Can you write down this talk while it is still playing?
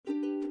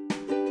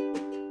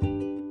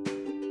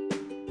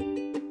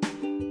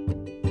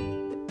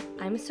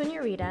I'm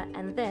Sonia Rita,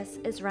 and this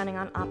is Running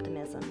on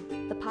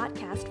Optimism, the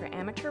podcast for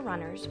amateur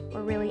runners,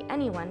 or really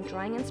anyone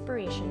drawing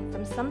inspiration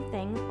from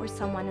something or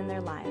someone in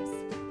their lives.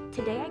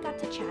 Today I got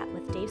to chat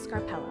with Dave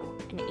Scarpello,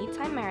 an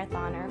 8-time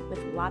marathoner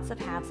with lots of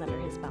halves under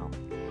his belt.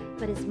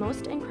 But his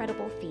most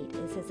incredible feat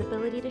is his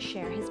ability to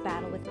share his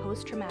battle with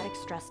post-traumatic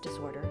stress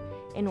disorder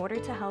in order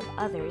to help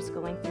others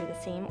going through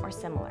the same or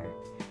similar.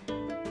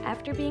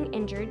 After being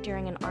injured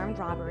during an armed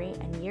robbery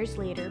and years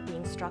later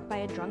being struck by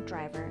a drunk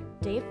driver,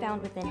 Dave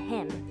found within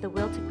him the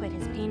will to quit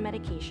his pain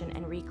medication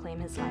and reclaim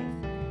his life.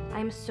 I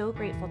am so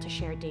grateful to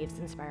share Dave's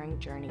inspiring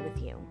journey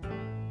with you.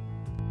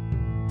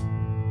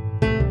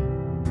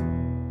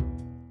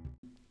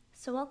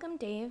 So welcome,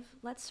 Dave.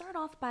 Let's start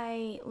off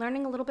by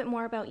learning a little bit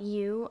more about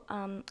you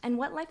and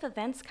what life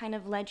events kind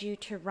of led you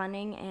to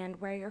running and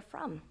where you're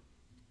from.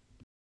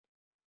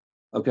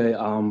 Okay,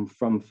 I'm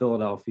from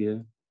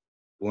Philadelphia,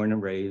 born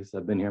and raised.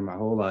 I've been here my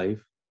whole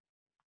life.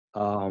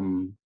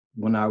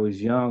 When I was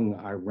young,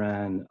 I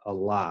ran a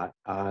lot.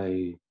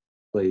 I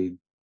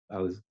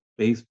was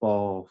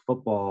baseball,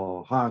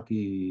 football,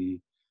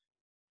 hockey,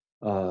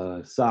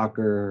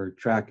 soccer,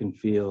 track and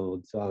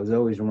field. So I was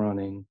always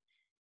running.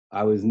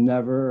 I was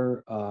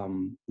never,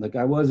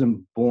 I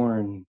wasn't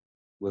born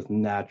with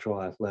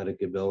natural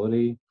athletic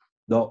ability.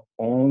 The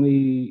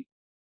only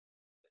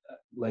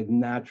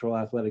natural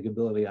athletic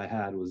ability I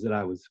had was that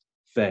I was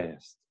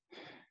fast.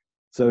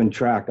 So in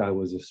track, I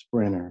was a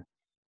sprinter,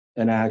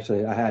 and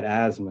actually I had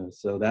asthma,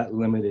 so that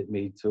limited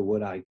me to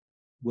what I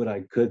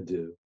could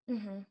do.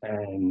 Mm-hmm.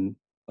 And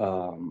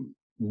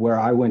where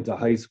I went to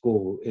high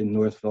school in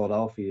North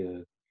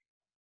Philadelphia,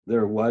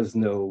 there was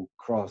no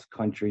cross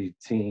country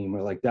team,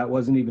 or that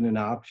wasn't even an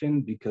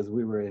option because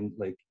we were in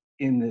the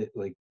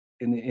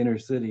inner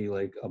city,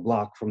 like a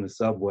block from the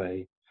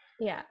subway.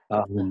 Yeah.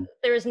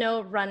 There was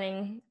no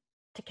running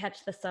to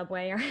catch the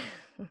subway or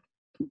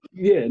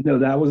Yeah, no,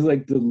 that was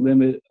like the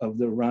limit of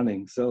the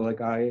running. So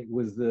I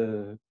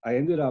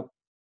ended up,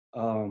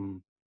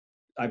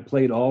 I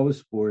played all the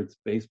sports.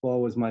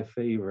 Baseball was my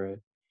favorite,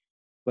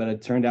 but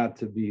it turned out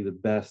to be the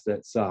best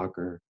at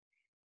soccer.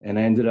 And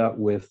I ended up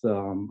with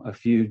a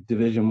few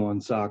Division I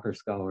soccer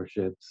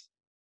scholarships.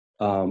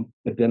 But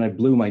then I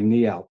blew my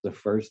knee out the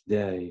first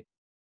day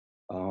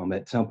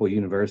at Temple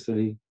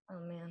University.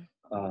 Oh man.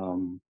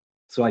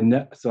 So I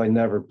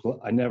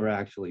never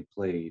actually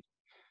played,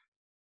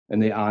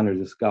 and they honored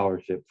the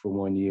scholarship for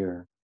 1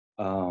 year.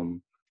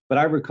 But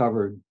I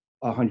recovered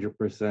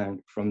 100%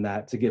 from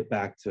that to get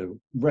back to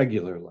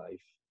regular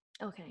life.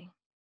 Okay.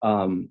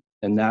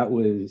 And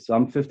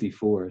I'm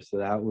 54, so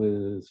that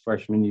was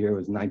freshman year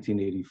was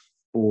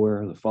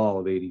 1984, the fall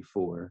of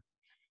 84.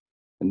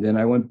 And then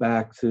I went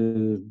back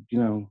to,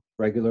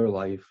 regular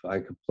life. I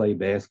could play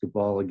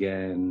basketball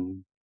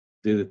again,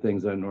 do the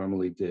things I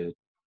normally did.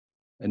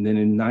 And then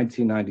in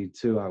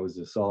 1992, I was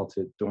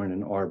assaulted during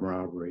an armed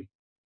robbery.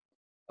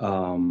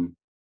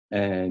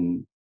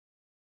 And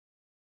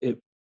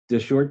the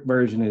short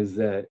version is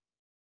that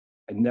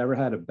I never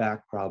had a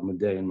back problem a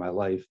day in my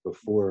life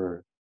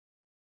before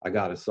I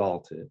got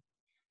assaulted.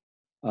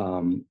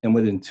 And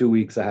within 2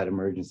 weeks, I had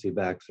emergency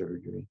back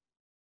surgery.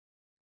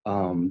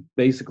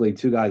 Basically,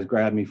 two guys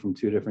grabbed me from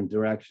two different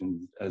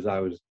directions as I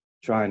was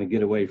trying to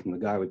get away from the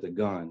guy with the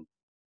gun.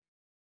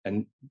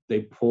 And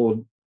they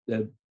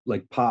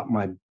popped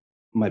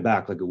my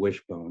back like a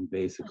wishbone,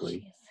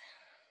 basically. Oh,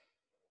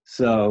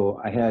 so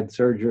I had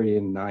surgery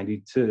in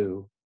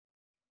 92,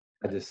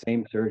 had the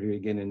same surgery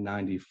again in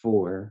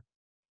 94.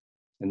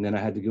 And then I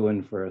had to go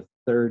in for a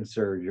third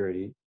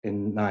surgery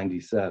in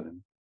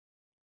 97.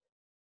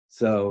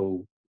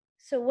 So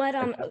what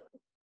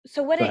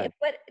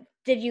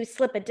did you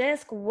slip a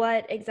disc?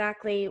 What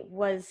exactly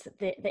was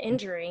the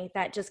injury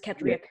that just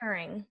kept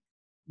reoccurring?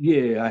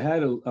 Yeah, I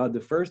had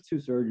the first two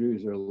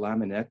surgeries are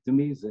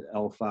laminectomies at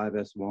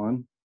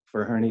L5S1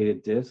 for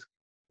herniated disc.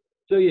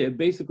 So yeah,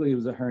 basically it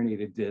was a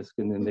herniated disc,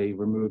 and then they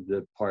removed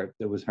the part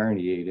that was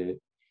herniated.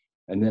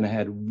 And then I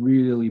had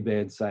really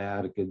bad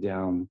sciatica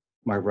down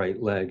my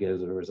right leg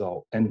as a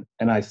result. And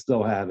I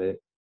still have it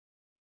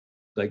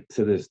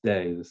to this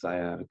day, the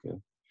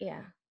sciatica.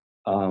 Yeah.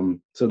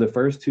 So the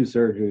first two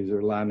surgeries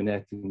are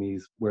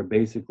laminectomies, where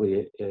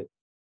basically it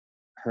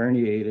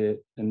herniated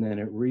and then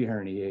it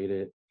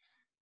reherniated.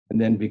 And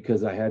then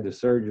because I had the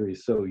surgery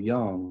so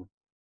young,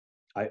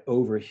 I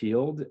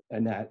overhealed,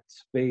 and that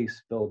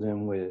space filled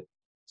in with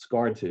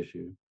scar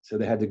tissue. So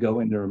they had to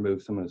go in to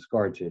remove some of the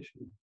scar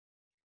tissue.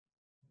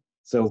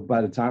 So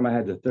by the time I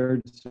had the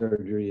third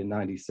surgery in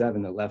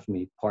 97, it left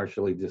me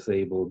partially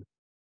disabled.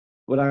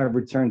 But I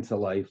returned to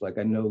life.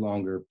 I no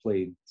longer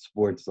played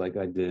sports like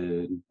I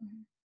did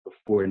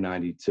before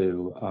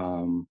 92.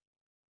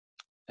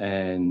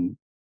 And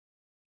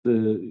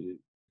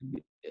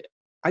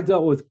I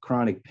dealt with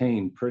chronic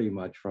pain pretty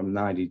much from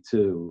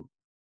 92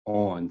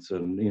 on, so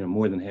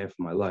more than half of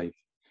my life.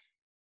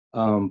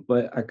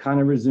 But I kind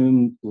of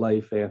resumed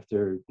life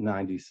after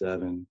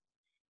 97.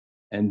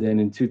 And then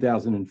in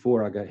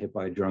 2004, I got hit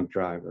by a drunk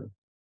driver.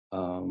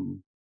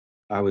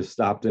 I was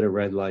stopped at a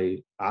red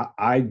light.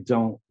 I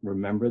don't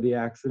remember the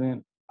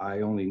accident.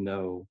 I only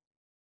know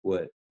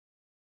what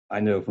I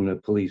know from the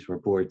police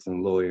reports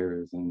and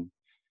lawyers. And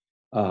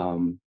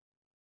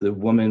the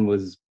woman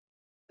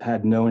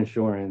had no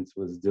insurance,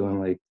 was doing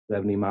like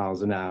 70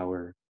 miles an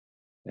hour.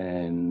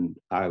 And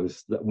I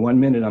was 1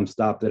 minute I'm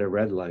stopped at a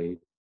red light.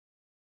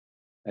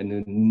 And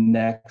the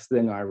next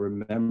thing I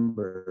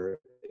remember,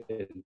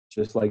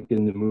 just like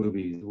in the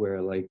movies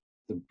where like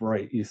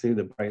you see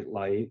the bright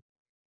light,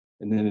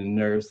 and then the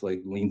nurse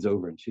like leans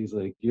over and she's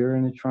like, "You're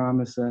in a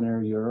trauma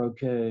center. You're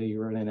okay.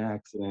 You're in an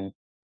accident."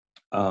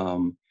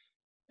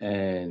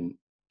 And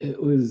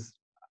it was,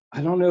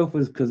 I don't know if it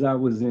was because I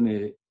was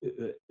in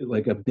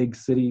like a big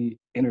city,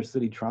 inner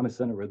city trauma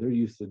center where they're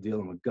used to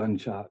dealing with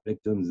gunshot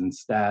victims and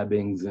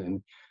stabbings,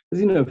 and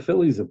because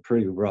Philly's a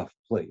pretty rough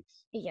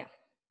place. Yeah.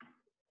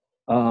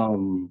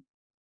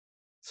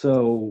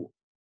 So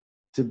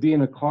to be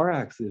in a car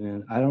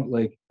accident, I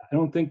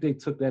don't think they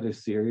took that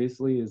as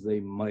seriously as they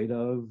might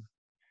have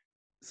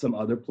some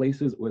other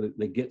places where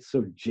they get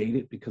so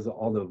jaded because of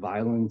all the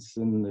violence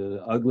and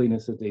the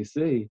ugliness that they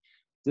see,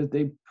 that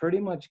they pretty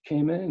much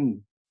came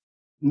in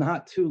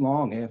not too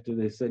long after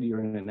they said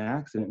you're in an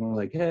accident and were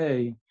like,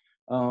 "Hey,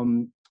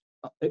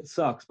 it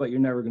sucks, but you're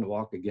never going to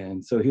walk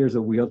again. So here's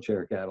a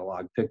wheelchair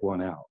catalog. Pick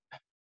one out."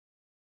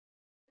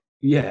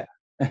 Yeah.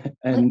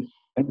 and,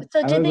 So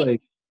I was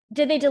like,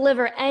 did they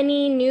deliver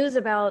any news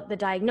about the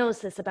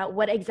diagnosis, about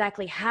what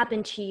exactly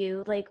happened to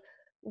you? Like,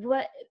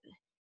 what?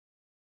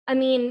 I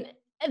mean,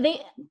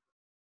 they.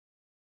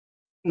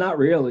 not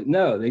really.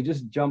 No, they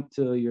just jumped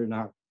to you're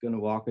not going to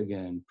walk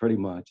again, pretty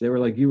much. They were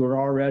like, you were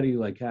already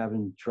like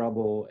having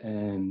trouble,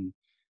 and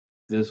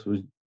this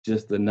was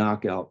just the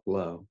knockout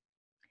blow.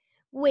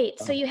 Wait,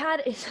 so you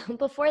had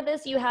before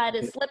this you had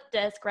a slip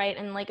disc, right,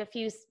 and like a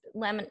few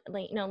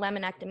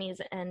laminectomies,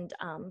 and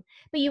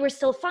but you were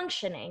still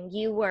functioning.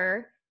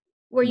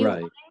 Were you Right.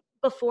 running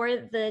before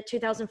the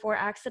 2004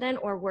 accident,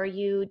 or were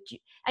you?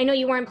 I know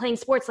you weren't playing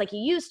sports like you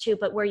used to,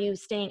 but were you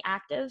staying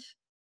active?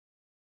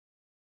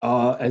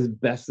 As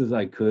best as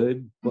I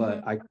could,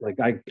 but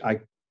Mm-hmm. I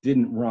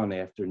didn't run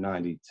after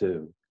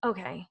 92.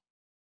 Okay.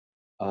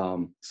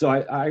 So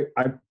I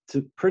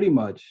to pretty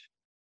much,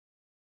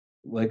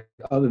 like,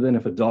 other than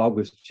if a dog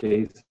was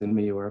chasing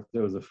me or if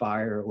there was a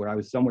fire or I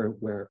was somewhere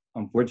where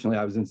unfortunately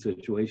I was in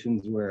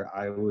situations where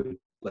I would,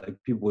 like,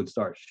 people would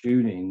start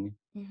shooting,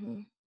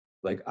 Mm-hmm.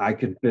 like I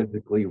could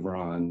physically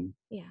run.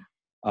 Yeah.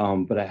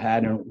 But I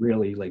hadn't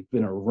really like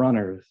been a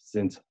runner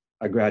since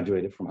I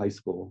graduated from high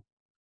school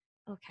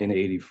in Okay.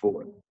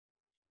 '84.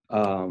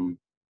 Um,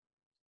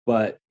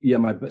 but yeah,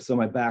 my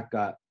back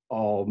got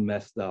all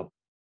messed up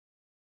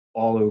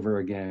all over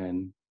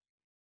again.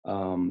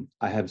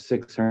 I have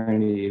 6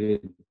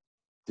 herniated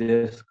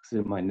discs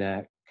in my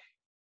neck,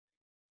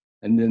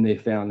 and then they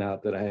found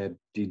out that I had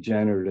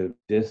degenerative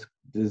disc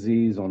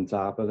disease on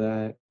top of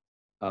that.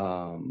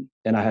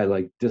 And I had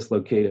like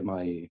dislocated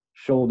my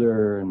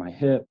shoulder and my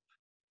hip.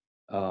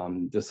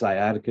 The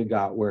sciatica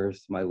got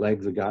worse. My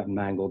legs had gotten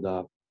mangled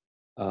up.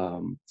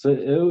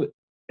 So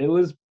it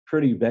was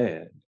pretty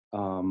bad.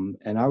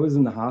 And I was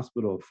in the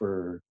hospital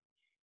for,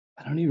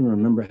 I don't even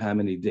remember how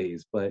many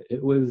days, but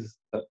it was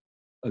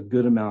a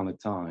good amount of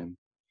time.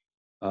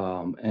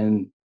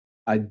 And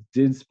I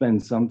did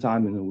spend some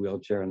time in the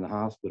wheelchair in the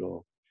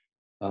hospital.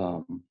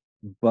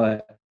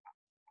 But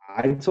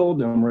I told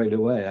them right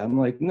away, I'm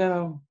like,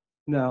 no,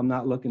 I'm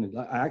not looking at,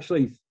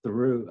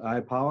 I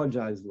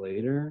apologized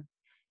later,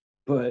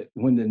 but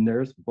when the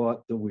nurse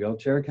bought the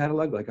wheelchair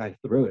catalog, like I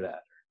threw it at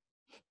her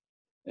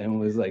and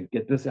was like,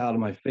 get this out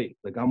of my face.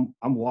 Like I'm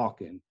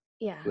walking,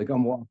 Yeah. like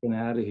I'm walking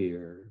out of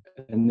here.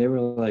 And they were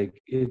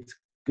like, it's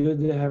good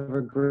to have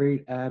a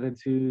great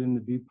attitude and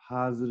to be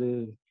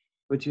positive,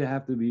 but you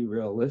have to be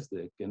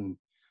realistic. And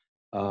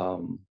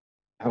um,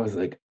 I was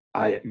like,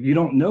 you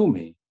don't know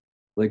me.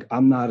 Like,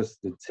 I'm not a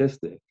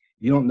statistic.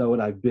 You don't know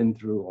what I've been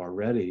through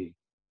already,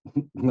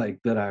 like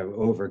that I've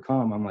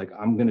overcome. I'm like,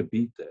 I'm gonna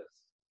beat this.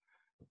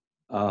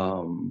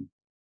 Um,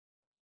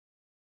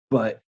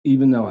 but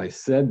even though I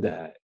said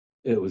that,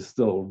 it was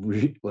still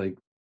like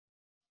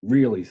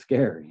really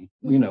scary.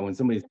 Mhm. When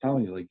somebody's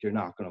telling you like you're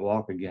not gonna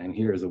walk again,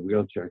 here's a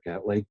wheelchair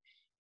cat. Like,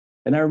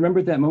 and I remember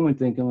at that moment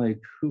thinking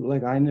like,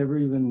 like I never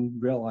even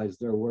realized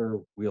there were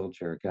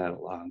wheelchair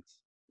catalogs.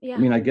 I Yeah.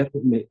 mean, I guess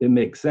it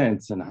makes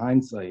sense in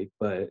hindsight,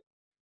 but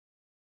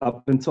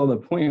up until the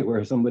point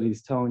where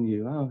somebody's telling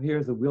you, "Oh,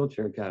 here's a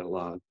wheelchair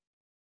catalog,"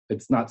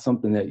 it's not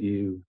something that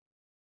you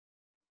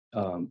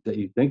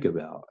think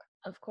about.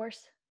 Of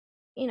course.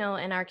 In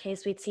our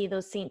case, we'd see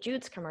those St.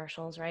 Jude's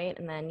commercials, right?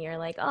 And then you're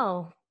like,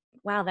 oh,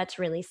 wow, that's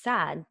really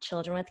sad.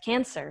 Children with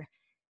cancer.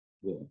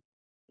 Yeah.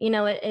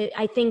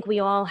 I think we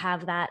all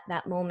have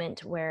that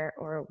moment where,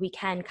 or we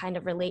can kind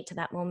of relate to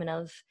that moment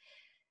of,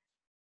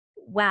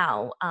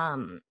 wow,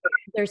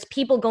 there's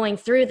people going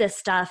through this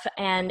stuff,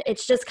 and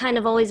it's just kind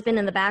of always been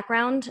in the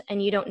background,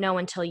 and you don't know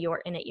until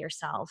you're in it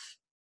yourself.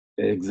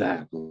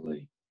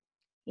 Exactly.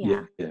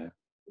 Yeah. Yeah.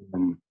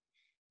 Um,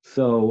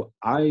 so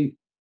I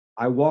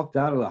walked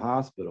out of the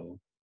hospital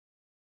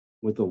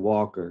with a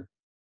walker,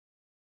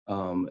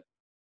 um,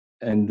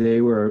 and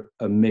they were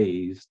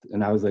amazed.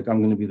 And I was like, I'm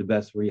going to be the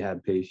best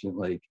rehab patient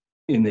like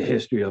in the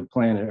history of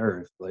planet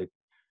Earth. Like,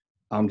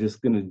 I'm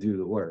just going to do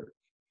the work.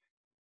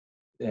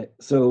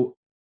 So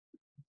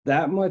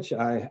that much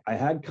I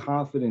had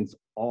confidence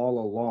all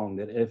along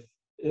that if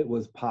it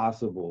was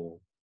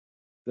possible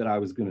that I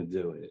was going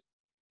to do it.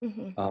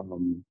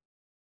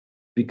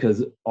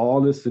 Because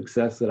all the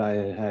success that I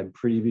had had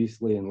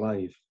previously in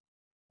life,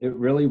 it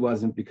really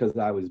wasn't because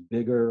I was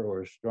bigger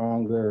or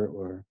stronger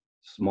or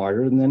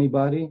smarter than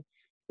anybody.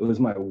 It was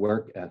my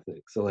work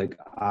ethic. So like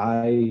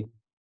I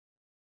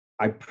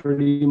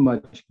pretty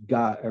much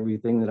got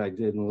everything that I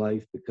did in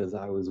life because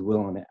I was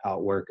willing to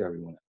outwork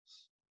everyone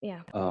else.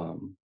 Yeah.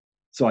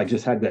 So I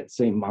just had that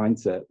same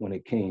mindset when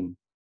it came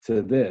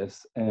to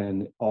this.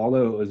 And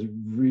although it was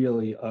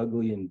really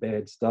ugly and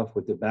bad stuff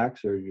with the back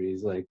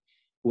surgeries, like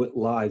what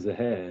lies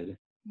ahead,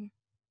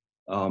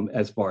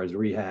 as far as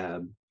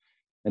rehab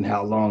and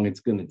how long it's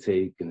going to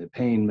take and the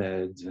pain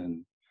meds.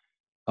 And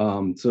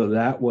so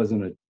that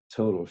wasn't a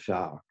total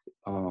shock.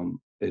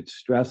 It's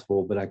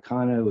stressful, but I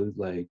kind of was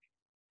like,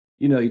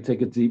 you know, you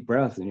take a deep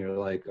breath and you're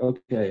like,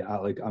 okay,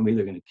 I'm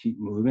either going to keep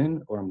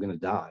moving or I'm going to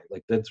die.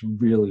 Like that's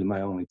really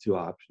my only two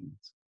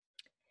options.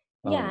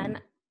 Yeah,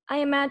 and I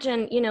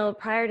imagine, you know,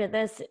 prior to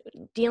this,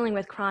 dealing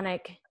with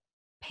chronic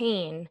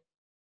pain,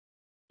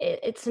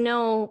 it's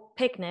no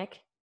picnic.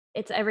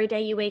 It's every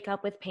day you wake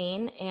up with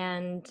pain,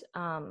 and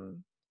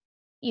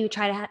you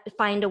try to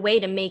find a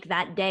way to make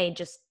that day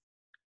just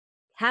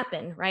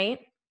happen, right?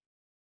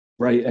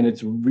 Right. And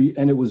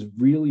and it was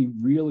really,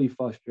 really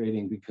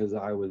frustrating because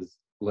I was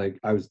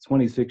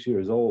 26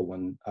 years old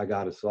when I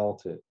got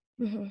assaulted.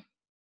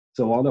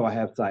 So although I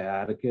have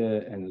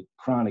sciatica and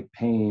chronic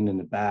pain in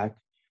the back,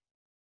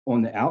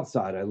 on the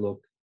outside, I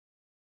look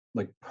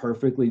like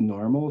perfectly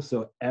normal.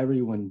 So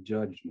everyone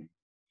judged me.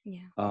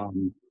 Yeah.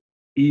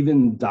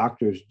 Even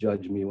doctors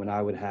judged me when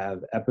I would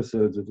have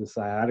episodes of the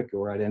sciatica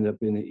where I'd end up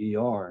in the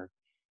ER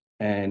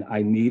and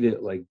I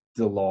needed like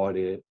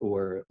Dilaudid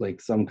or like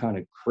some kind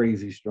of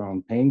crazy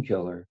strong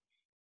painkiller.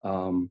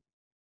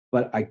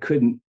 But I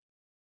couldn't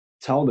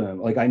tell them,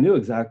 like I knew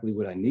exactly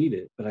what I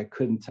needed, but I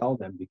couldn't tell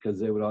them because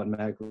they would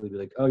automatically be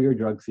like, oh, you're a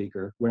drug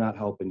seeker. We're not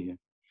helping you.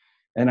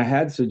 And I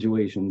had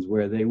situations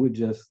where they would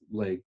just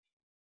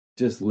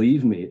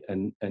leave me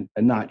and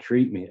not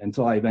treat me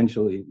until I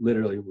eventually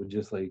literally would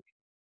just like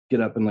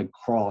get up and like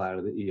crawl out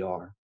of the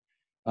ER.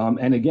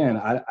 And again,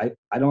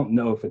 I don't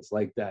know if it's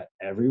like that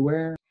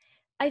everywhere.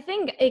 I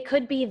think it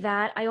could be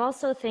that. I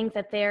also think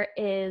that there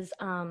is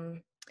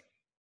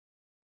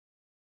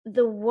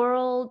the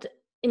world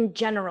in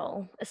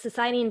general,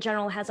 society in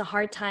general has a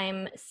hard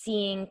time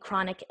seeing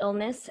chronic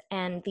illness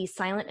and these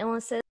silent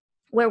illnesses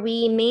where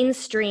we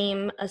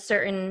mainstream a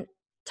certain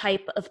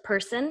type of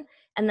person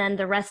and then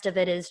the rest of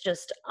it is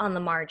just on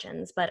the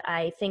margins. But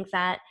I think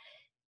that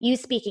you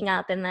speaking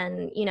up and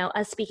then, you know,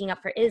 us speaking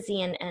up for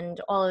Izzy and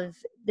all of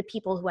the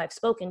people who I've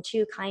spoken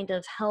to kind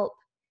of help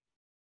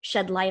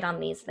shed light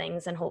on these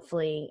things, and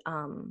hopefully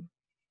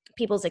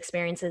people's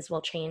experiences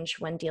will change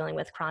when dealing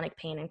with chronic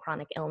pain and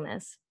chronic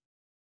illness.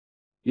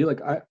 Yeah,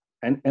 like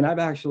and I've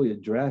actually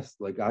addressed,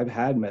 like I've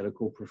had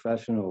medical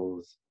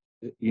professionals,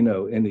 you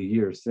know, in the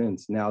years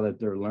since, now that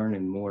they're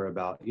learning more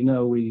about, you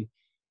know, we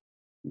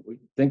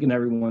thinking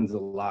everyone's a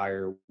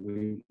liar,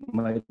 we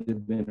might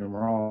have been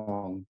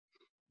wrong,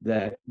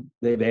 that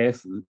they've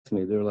asked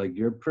me, they're like,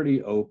 you're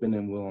pretty open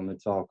and willing to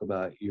talk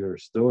about your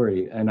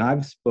story. And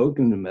I've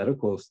spoken to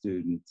medical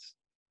students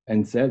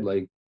and said,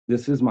 like,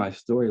 this is my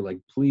story. Like,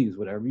 please,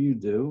 whatever you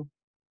do,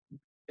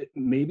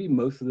 maybe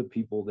most of the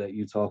people that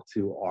you talk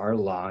to are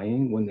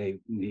lying when they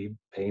need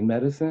pain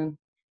medicine,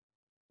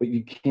 but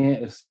you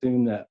can't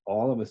assume that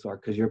all of us are,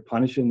 because you're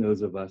punishing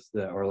those of us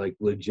that are like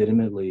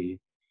legitimately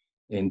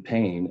in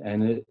pain.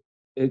 And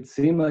it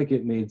seemed like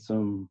it made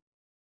some,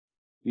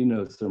 you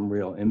know, some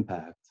real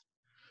impact.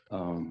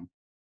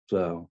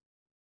 So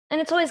And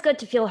it's always good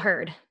to feel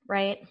heard,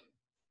 right?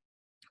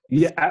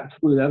 yeah,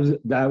 absolutely.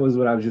 That was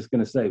what I was just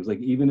gonna say. It was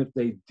like, even if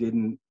they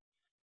didn't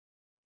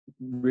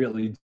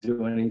really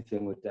do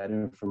anything with that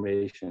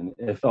information,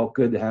 it felt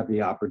good to have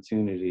the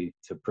opportunity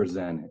to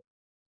present it.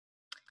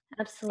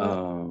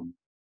 Absolutely.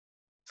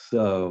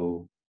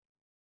 So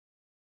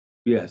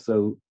yeah,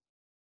 so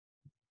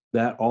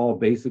that all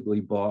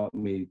basically brought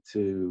me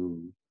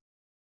to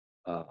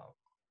uh,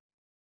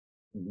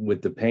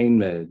 with the pain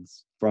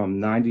meds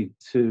from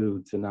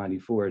 92 to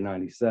 94,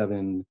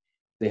 97,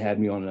 they had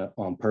me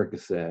on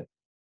Percocet,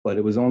 but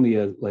it was only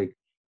a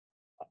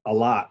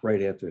lot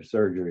right after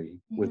surgery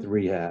with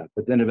rehab.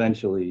 But then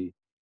eventually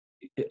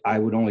I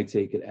would only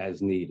take it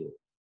as needed.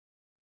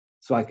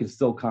 So I could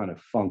still kind of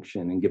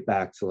function and get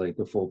back to like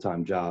a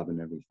full-time job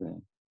and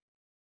everything.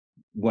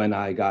 When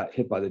I got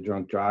hit by the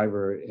drunk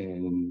driver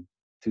in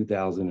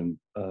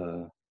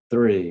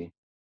 2003,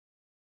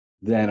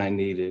 then I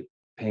needed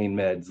pain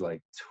meds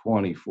like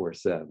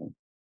 24/7.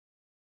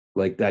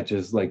 Like that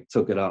just like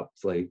took it up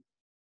like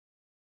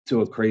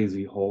to a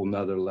crazy whole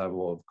nother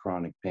level of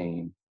chronic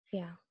pain.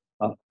 Yeah.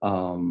 Uh,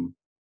 um,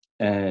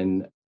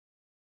 and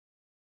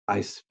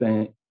I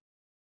spent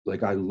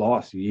like I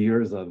lost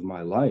years of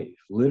my life,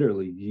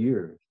 literally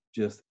years,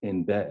 just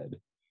in bed,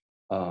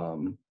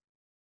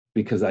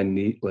 because I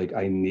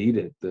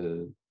needed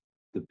the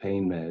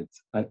pain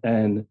meds.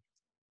 And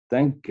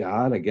thank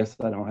God, I guess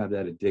I don't have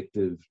that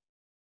addictive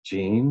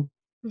gene.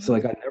 So Mm-hmm.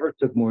 like I never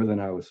took more than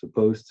I was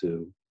supposed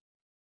to.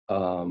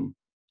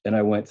 And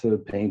I went to the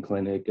pain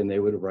clinic and they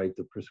would write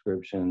the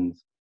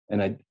prescriptions.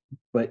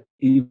 But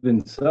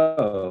even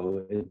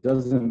so, it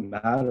doesn't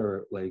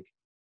matter like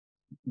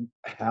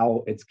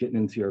how it's getting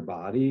into your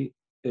body.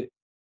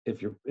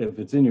 If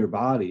it's in your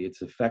body,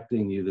 it's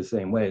affecting you the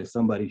same way as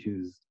somebody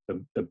who's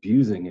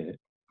abusing it.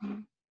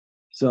 Mm-hmm.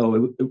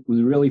 So it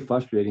was really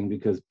frustrating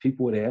because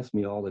people would ask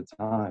me all the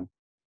time,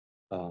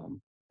 "Oh,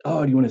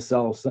 do you want to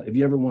sell? If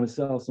you ever want to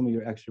sell some of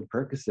your extra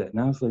Percocet?"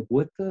 And I was like,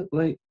 "What the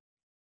like?"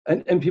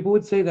 And people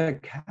would say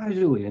that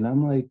casually, and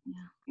I'm like,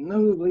 Yeah. "No,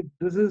 like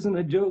this isn't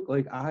a joke.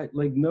 Like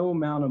no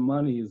amount of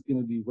money is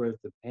going to be worth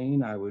the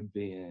pain I would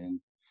be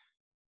in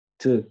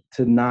to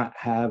not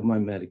have my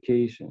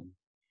medication."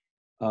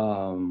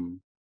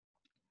 Um,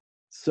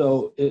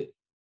 so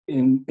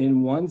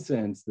in one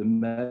sense, the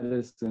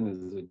medicine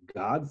is a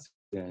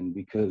godsend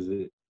because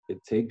it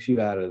takes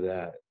you out of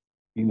that,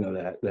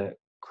 that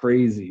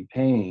crazy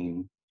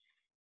pain.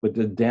 But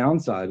the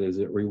downside is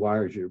it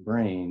rewires your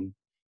brain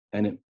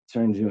and it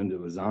turns you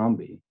into a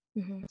zombie.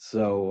 Mm-hmm.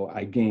 So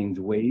I gained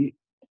weight,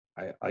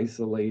 I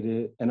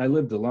isolated, and I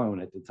lived alone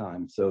at the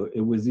time. So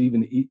it was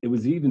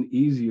even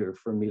easier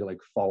for me to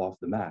like fall off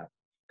the mat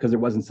because there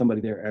wasn't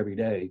somebody there every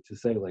day to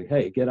say like,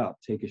 "Hey, get up,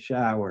 take a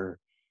shower.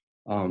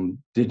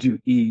 Did you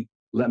eat?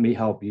 Let me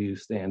help you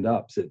stand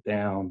up, sit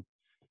down."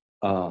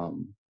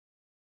 Um,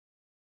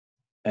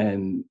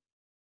 and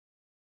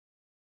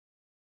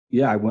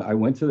yeah, I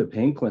went to the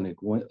pain clinic.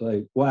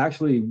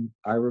 Actually,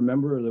 I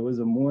remember there was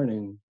a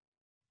morning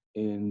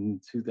in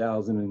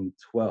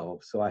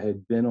 2012. So I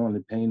had been on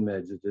the pain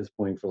meds at this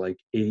point for like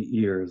 8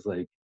 years,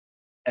 like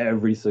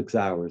every 6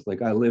 hours.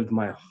 Like I lived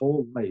my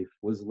whole life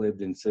was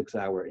lived in 6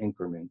 hour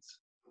increments.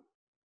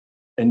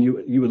 And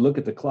you would look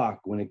at the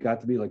clock when it got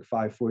to be like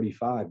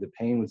 5:45, the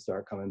pain would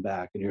start coming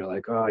back, and you're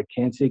like, "Oh, I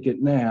can't take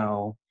it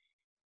now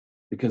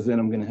because then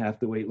I'm going to have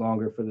to wait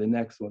longer for the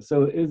next one."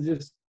 So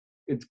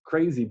it's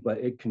crazy, but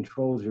it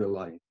controls your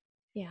life.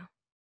 Yeah.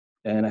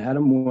 And I had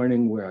a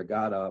morning where I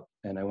got up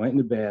and I went in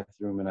the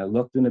bathroom and I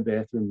looked in the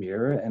bathroom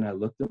mirror and I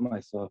looked at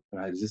myself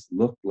and I just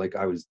looked like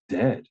I was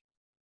dead.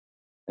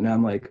 And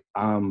I'm like,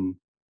 I'm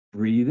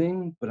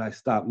breathing, but I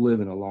stopped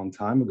living a long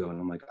time ago. And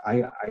I'm like,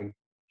 I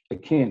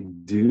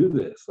can't do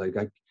this. Like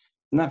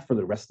not for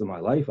the rest of my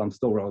life. I'm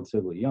still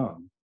relatively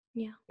young.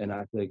 Yeah. And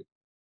I think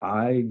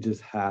I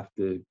just have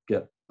to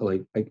get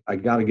like I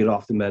gotta get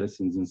off the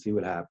medicines and see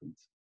what happens.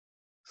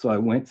 So I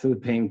went to the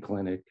pain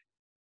clinic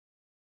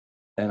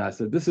and I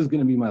said, "This is going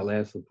to be my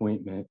last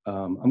appointment.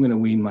 I'm going to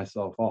wean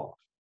myself off."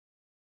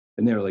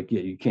 And they were like,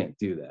 "Yeah, you can't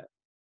do that."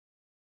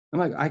 I'm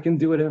like, "I can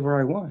do whatever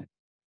I want."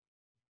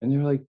 And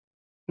they're like,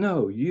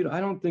 "No, I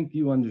don't think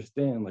you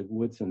understand like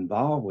what's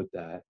involved with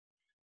that.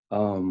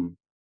 Um,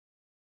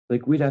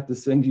 like we'd have to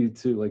send you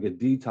to like a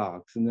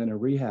detox and then a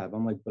rehab."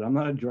 I'm like, "But I'm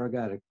not a drug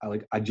addict.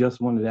 I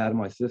just want it out of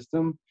my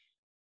system.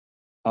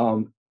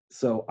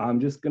 So I'm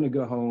just going to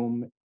go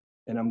home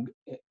and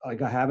I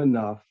have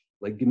enough.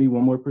 Like give me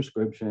one more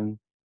prescription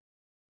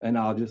and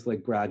I'll just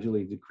like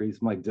gradually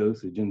decrease my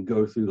dosage and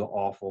go through the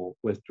awful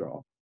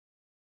withdrawal."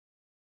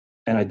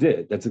 And I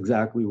did. That's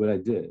exactly what I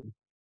did.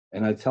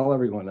 And I tell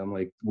everyone, I'm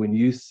like, when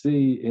you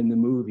see in the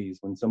movies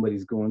when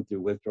somebody's going through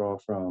withdrawal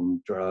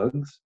from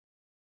drugs,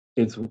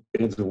 it's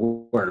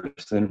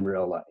worse in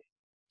real life.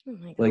 Oh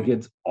my Like God.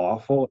 it's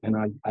awful, and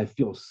I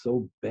feel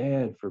so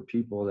bad for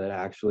people that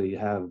actually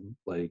have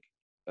like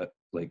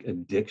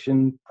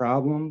addiction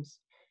problems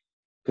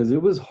because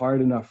it was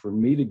hard enough for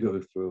me to go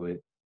through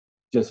it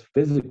just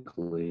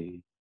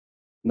physically,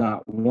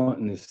 not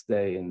wanting to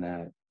stay in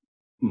that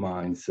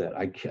mindset.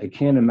 I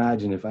can't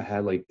imagine if I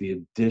had like the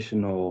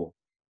additional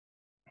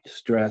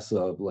stress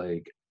of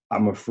like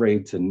I'm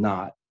afraid to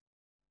not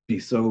be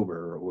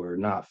sober or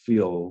not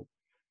feel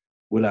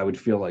what I would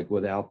feel like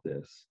without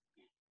this.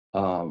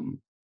 And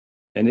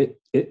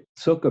it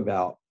took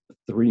about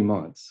 3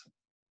 months.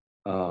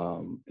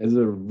 It's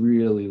a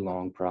really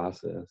long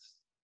process.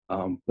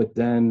 But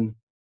then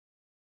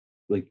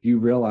like you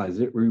realize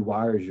it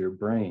rewires your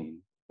brain,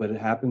 but it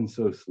happens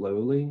so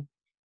slowly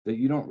that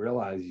you don't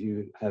realize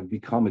you have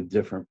become a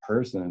different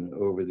person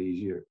over these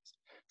years.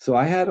 So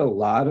I had a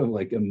lot of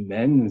like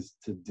amends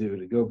to do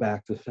to go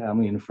back to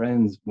family and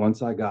friends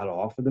once I got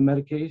off of the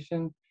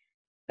medication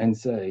and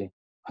say,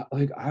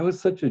 like, I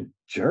was such a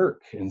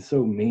jerk and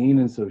so mean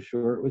and so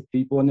short with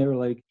people. And they were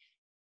like,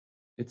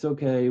 "It's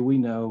okay. We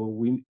know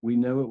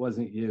it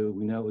wasn't you.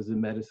 We know it was the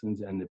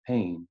medicines and the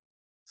pain."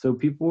 So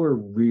people were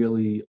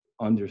really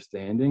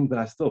understanding, but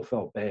I still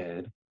felt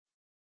bad.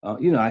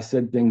 I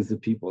said things to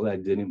people that I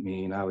didn't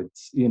mean. I would,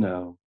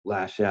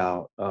 lash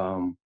out.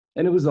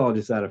 And it was all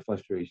just out of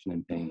frustration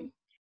and pain.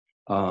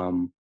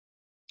 Um,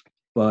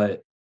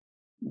 but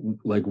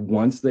like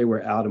once they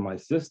were out of my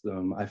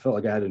system, I felt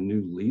like I had a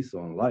new lease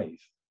on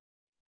life.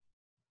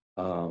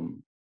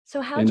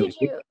 So how and did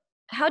you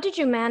how did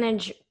you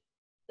manage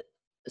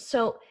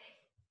so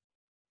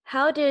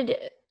how did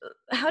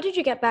how did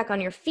you get back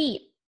on your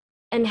feet,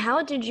 and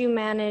how did you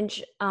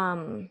manage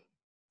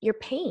your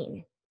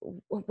pain?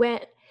 When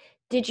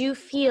did you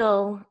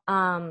feel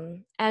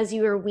as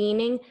you were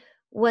weaning,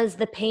 was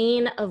the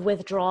pain of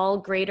withdrawal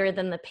greater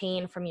than the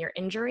pain from your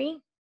injury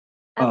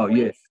at oh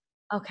yeah, points?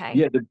 Okay.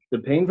 yeah. The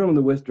pain from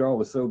the withdrawal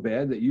was so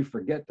bad that you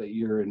forget that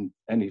you're in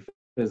any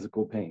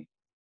physical pain.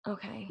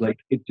 Okay. Like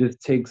it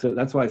just takes a,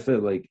 that's why I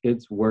said like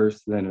it's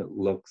worse than it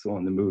looks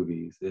on the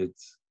movies. It,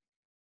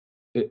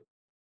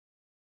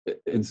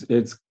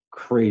 it's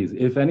crazy.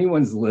 If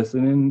anyone's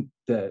listening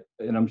that,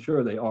 and I'm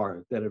sure they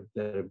are, that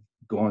have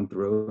gone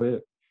through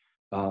it,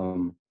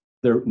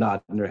 they're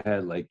nodding their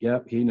head like,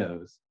 yep, he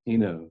knows, he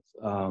knows.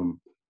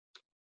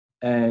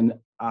 And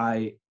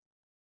I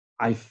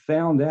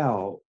found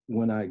out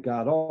when I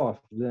got off,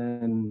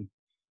 then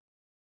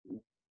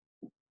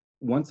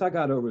once I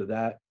got over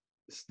that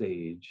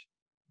stage,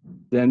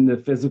 then the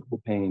physical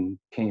pain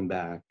came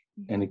back,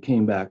 and it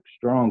came back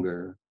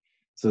stronger.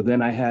 So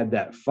then I had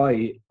that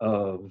fight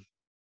of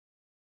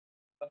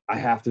I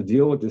have to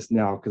deal with this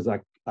now because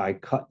I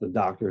cut the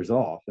doctors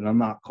off, and I'm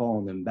not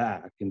calling them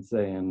back and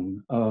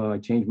saying, oh, I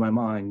changed my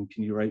mind.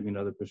 Can you write me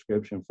another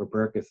prescription for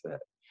Percocet?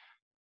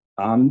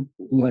 I'm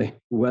like,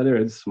 whether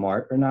it's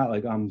smart or not,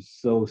 like I'm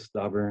so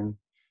stubborn.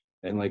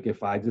 And like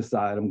if I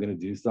decide I'm gonna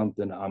do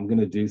something, I'm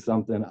gonna do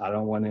something. I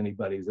don't want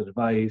anybody's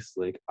advice.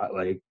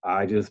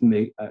 I just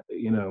make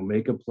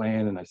a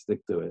plan and I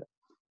stick to it.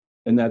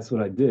 And that's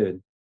what I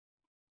did.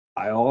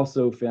 I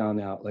also found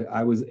out like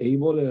I was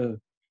able to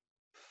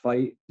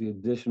fight the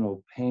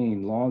additional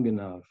pain long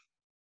enough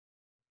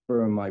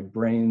for my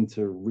brain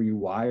to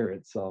rewire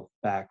itself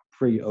back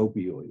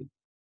pre-opioid.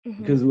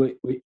 Mm-hmm. Because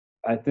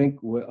I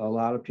think what a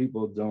lot of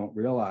people don't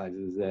realize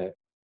is that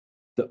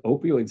the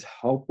opioids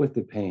help with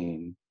the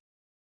pain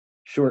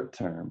short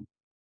term,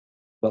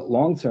 but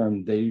long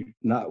term, they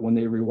not when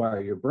they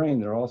rewire your brain,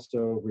 they're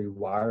also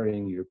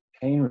rewiring your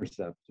pain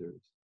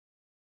receptors.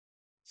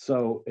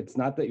 So it's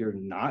not that you're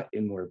not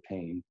in more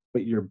pain,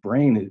 but your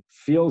brain it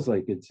feels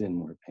like it's in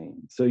more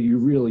pain. So you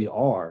really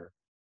are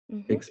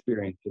Mm-hmm.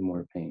 experiencing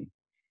more pain.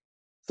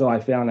 So I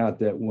found out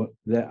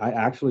that I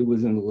actually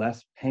was in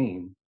less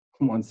pain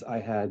once I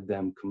had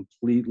them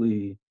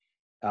completely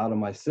out of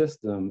my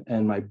system,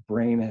 and my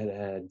brain had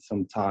had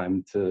some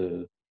time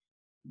to,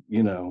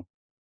 you know,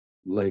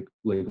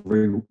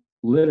 literally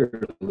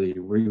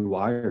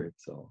rewire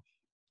itself.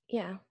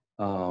 Yeah.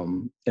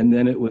 And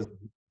then it was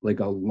like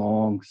a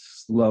long,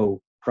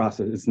 slow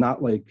process. It's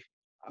not like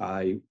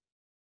I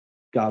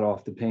got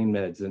off the pain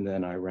meds and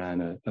then I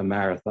ran a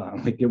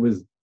marathon. Like there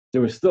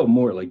was still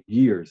more like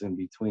years in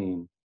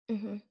between.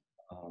 Mm-hmm.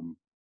 Um,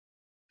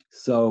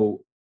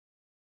 so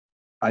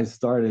I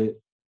started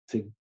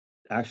to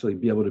actually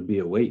be able to be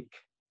awake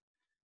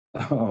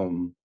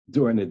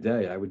during the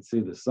day. I would see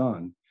the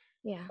sun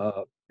Yeah.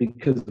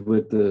 because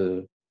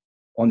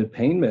on the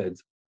pain meds,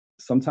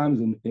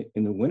 sometimes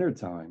in the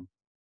wintertime,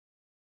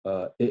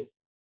 it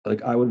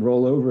like I would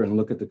roll over and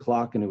look at the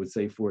clock and it would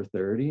say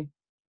 4:30,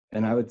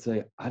 and I would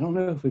say I don't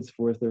know if it's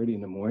 4:30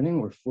 in the morning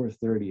or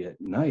 4:30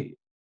 at night.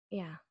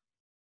 Yeah.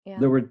 Yeah.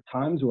 There were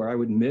times where I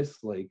would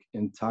miss like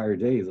entire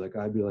days. Like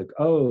I'd be like,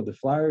 oh, the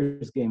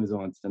Flyers game is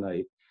on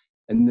tonight,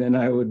 and then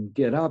I would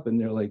get up and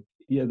they're like,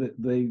 yeah,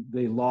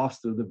 they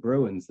lost to the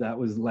Bruins. That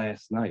was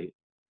last night.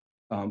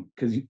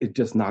 Because it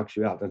just knocks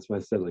you out. That's why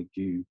I said like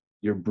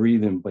you're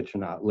breathing but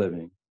you're not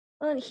living.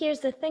 Well, and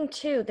here's the thing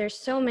too. There's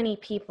so many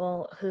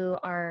people who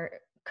are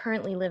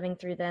currently living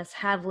through this,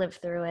 have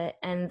lived through it,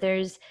 and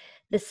there's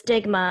the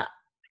stigma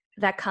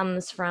that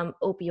comes from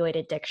opioid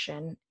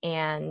addiction.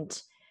 And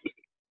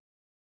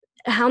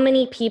how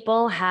many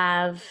people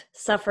have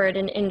suffered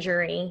an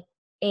injury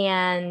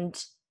and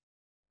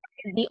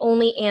the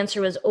only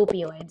answer was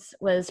opioids,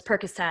 was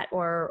Percocet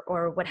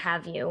or what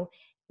have you,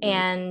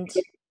 and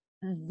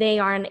they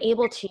aren't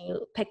able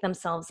to pick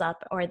themselves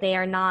up, or they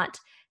are not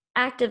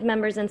active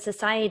members in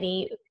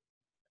society,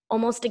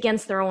 almost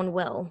against their own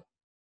will.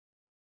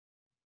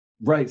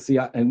 Right. See,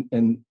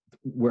 and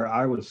where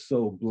I was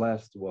so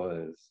blessed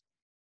was,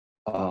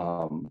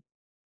 um,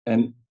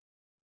 and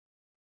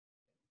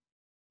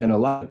and a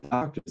lot of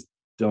doctors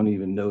don't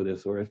even know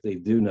this, or if they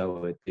do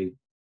know it, they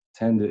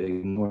tend to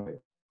ignore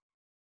it.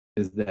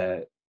 Is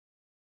that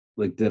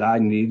like, did I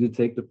need to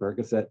take the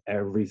Percocet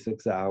every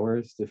 6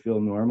 hours to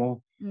feel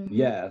normal? Mm-hmm.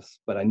 Yes,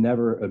 but I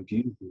never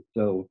abused it.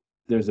 So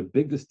there's a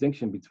big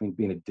distinction between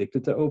being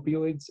addicted to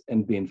opioids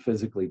and being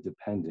physically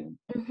dependent.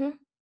 Mm-hmm.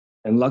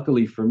 And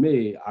luckily for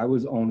me, I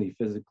was only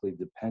physically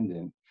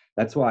dependent.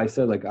 That's why I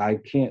said like I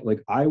can't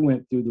like I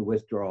went through the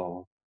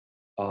withdrawal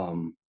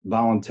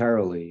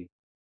voluntarily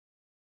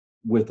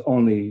with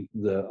only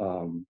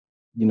the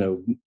you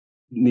know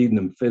needing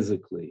them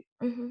physically,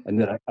 Mm-hmm. and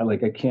that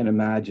I can't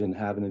imagine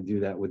having to do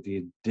that with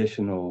the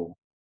additional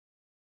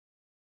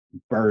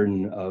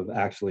burden of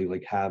actually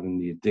like having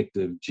the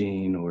addictive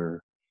gene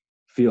or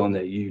feeling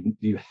that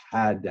you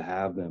had to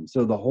have them.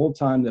 So the whole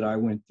time that I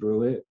went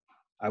through it,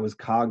 I was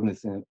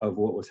cognizant of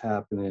what was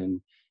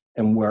happening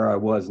and where I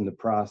was in the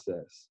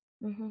process.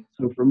 Mm-hmm.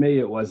 So for me,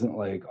 it wasn't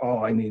like, oh,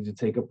 I need to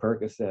take a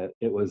Percocet.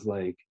 It was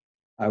like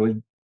I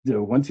would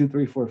do 1, 2,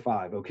 3, 4,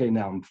 5. Okay,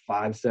 now I'm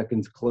 5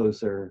 seconds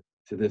closer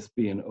to this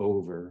being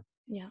over.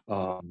 Yeah.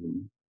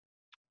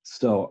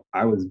 So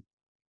I was,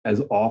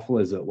 as awful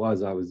as it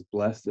was, I was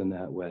blessed in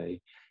that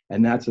way.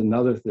 And that's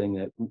another thing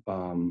that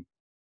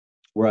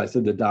where I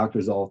said the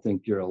doctors all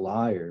think you're a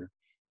liar,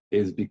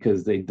 is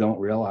because they don't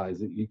realize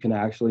that you can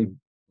actually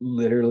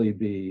literally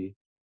be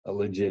a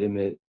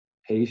legitimate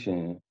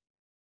patient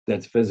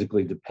that's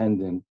physically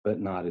dependent but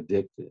not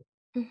addicted.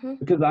 Mm-hmm.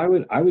 Because I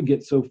would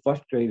get so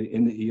frustrated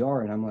in the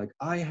ER, and I'm like,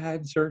 I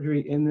had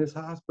surgery in this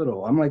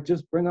hospital. I'm like,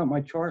 just bring up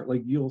my chart,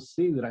 like you'll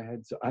see that I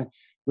had. So I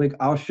like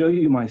I'll show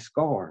you my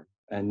scar,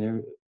 and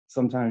they're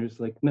sometimes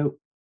just like, nope,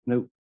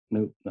 nope,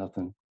 nope,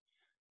 nothing.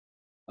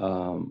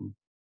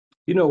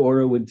 Or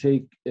it would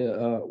take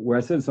where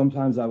I said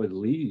sometimes I would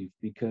leave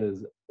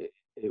because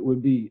it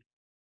would be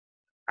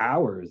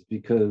hours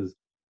because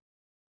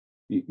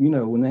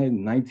when they had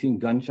 19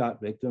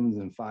 gunshot victims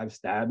and 5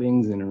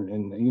 stabbings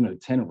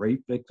and 10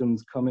 rape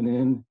victims coming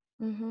in,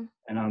 Mm-hmm.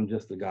 and I'm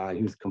just the guy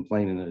who's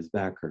complaining that his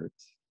back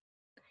hurts.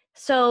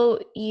 So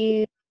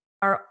you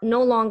are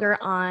no longer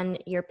on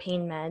your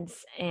pain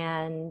meds,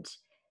 and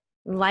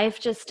life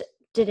just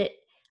did it.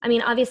 I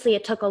mean, obviously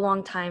it took a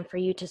long time for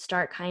you to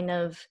start kind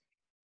of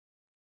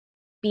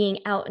being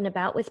out and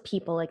about with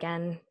people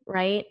again,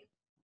 right?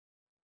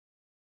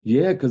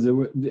 Yeah, because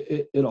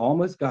it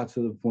almost got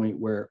to the point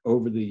where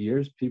over the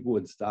years people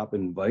would stop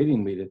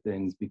inviting me to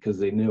things because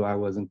they knew I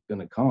wasn't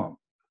going to come.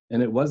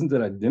 And it wasn't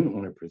that I didn't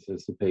want to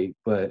participate,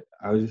 but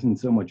I was just in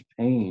so much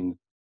pain.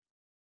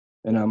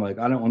 And I'm like,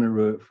 I don't want to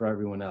ruin it for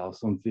everyone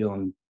else. I'm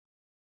feeling,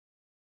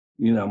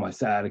 my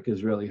sciatica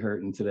is really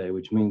hurting today,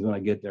 which means when I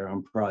get there,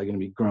 I'm probably going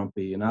to be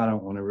grumpy, and I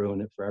don't want to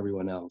ruin it for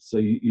everyone else. So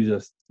you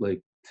just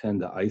like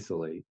tend to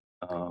isolate.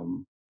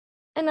 And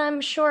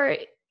I'm sure,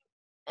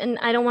 and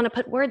I don't want to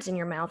put words in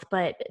your mouth,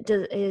 but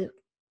I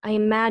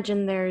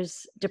imagine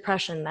there's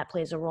depression that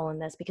plays a role in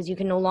this, because you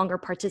can no longer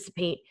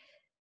participate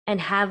and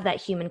have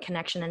that human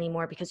connection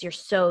anymore because you're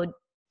so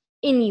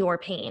in your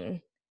pain.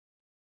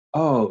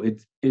 Oh,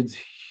 it's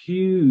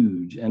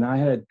huge. And I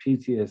had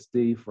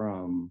PTSD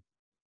from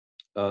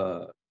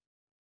uh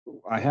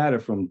I had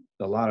it from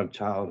a lot of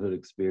childhood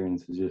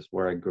experiences, just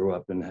where I grew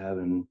up and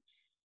having,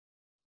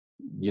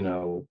 you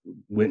know,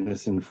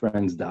 witnessing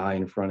friends die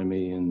in front of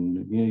me.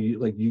 And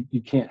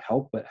you can't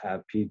help but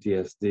have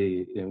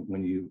PTSD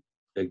when you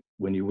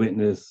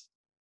witness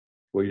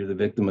where you're the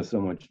victim of so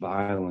much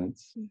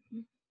violence. Mm-hmm.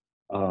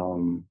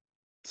 Um,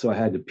 so I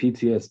had the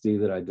PTSD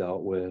that I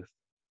dealt with,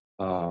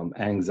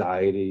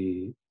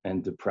 anxiety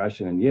and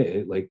depression, and yeah,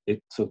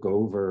 it took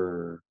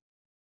over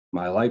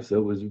my life. So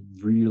it was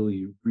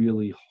really,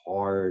 really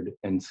hard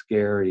and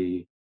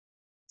scary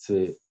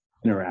to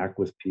interact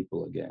with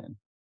people again.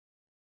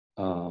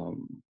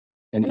 And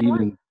And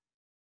even,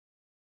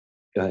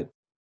 go ahead.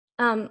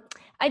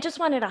 I just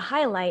wanted to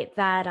highlight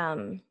that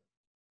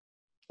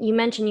you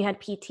mentioned you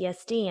had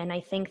PTSD, and I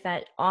think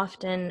that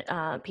often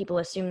people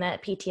assume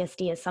that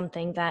PTSD is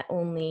something that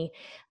only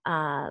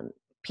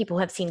people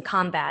who have seen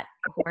combat,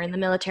 who are in the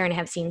military and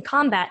have seen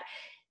combat,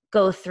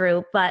 go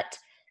through. But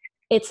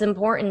it's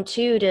important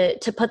too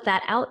to put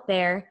that out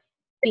there,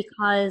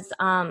 because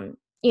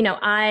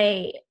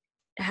I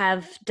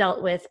have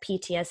dealt with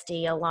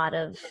PTSD, a lot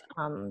of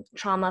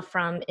trauma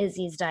from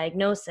Izzy's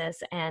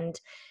diagnosis, and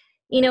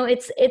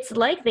it's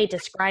like they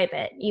describe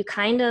it. You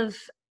kind of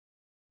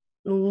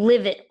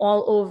live it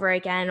all over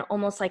again,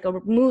 almost like a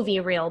movie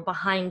reel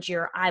behind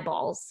your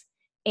eyeballs,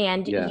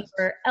 and Yes.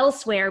 you're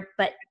elsewhere,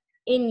 but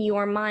in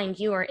your mind,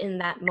 you are in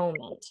that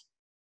moment.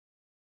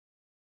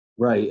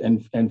 Right.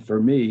 And for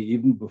me,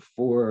 even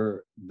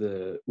before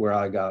where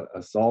I got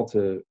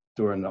assaulted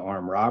during the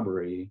armed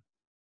robbery,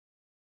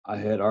 I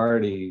had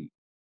already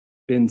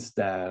been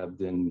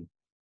stabbed and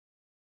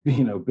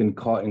been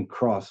caught in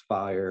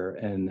crossfire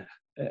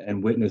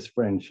and witnessed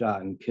friends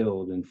shot and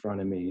killed in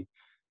front of me.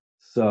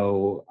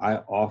 So I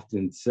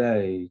often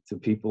say to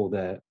people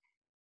that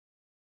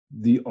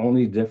the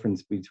only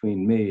difference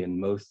between me and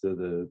most of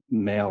the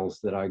males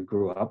that I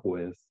grew up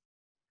with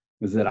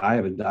is that I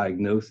have a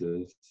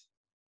diagnosis.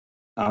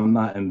 I'm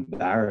not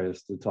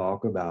embarrassed to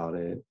talk about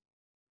it,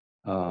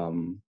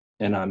 and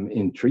I'm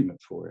in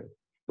treatment for it.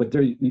 But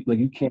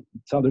you can't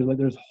tell.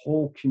 There's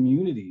whole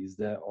communities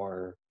that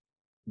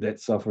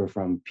suffer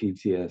from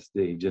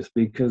PTSD just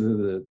because of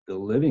the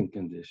living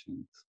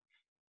conditions.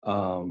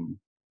 Um,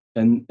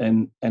 and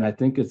I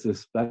think it's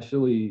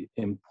especially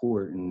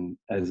important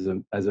as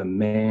a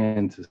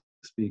man to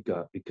speak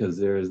up, because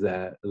there's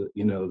that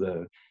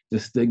the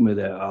stigma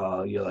that,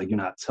 oh, you're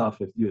not tough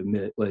if you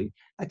admit. Like,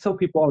 I tell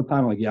people all the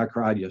time, like, yeah, I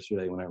cried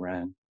yesterday when I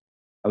ran.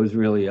 I was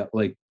really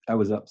I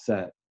was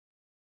upset,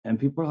 and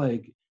people are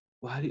like,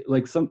 why do you,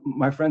 like, some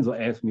my friends will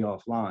ask me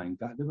offline,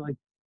 God, they're like,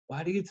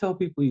 why do you tell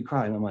people you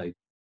cry? And I'm like,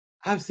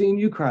 I've seen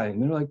you cry.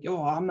 And they're like,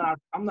 yo, I'm not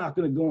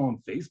gonna go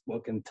on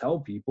Facebook and tell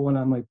people. And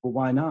I'm like, well,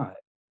 why not?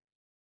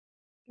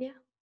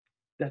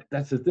 Yeah.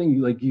 that's the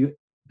thing.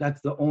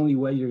 That's the only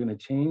way you're going to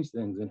change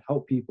things and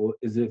help people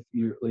is if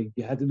you're like,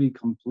 you had to be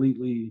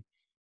completely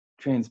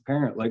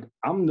transparent. Like,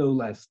 I'm no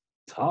less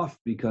tough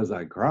because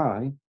I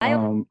cry. I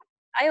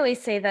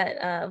always say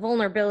that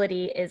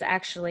vulnerability is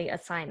actually a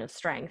sign of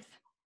strength.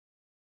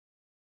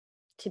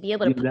 To be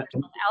able to Yeah, put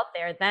yourself out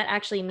there, that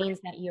actually means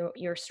that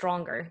you're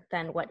stronger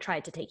than what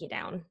tried to take you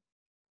down.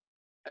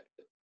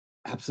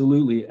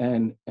 absolutely.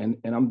 And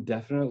I'm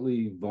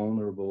definitely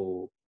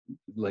vulnerable,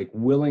 like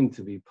willing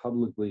to be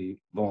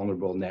publicly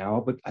vulnerable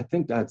now. But I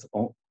think that's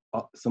all,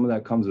 some of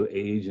that comes with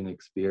age and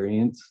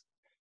experience.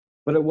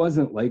 But it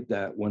wasn't like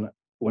that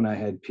when I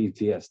had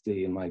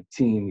PTSD in my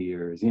teen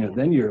years. You know,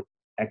 then you're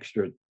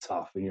extra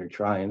tough and you're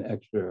trying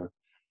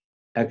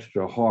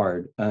extra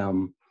hard.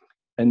 And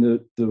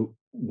the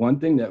one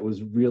thing that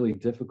was really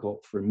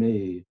difficult for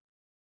me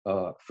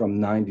from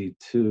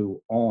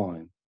 '92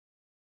 on,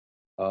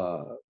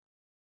 uh,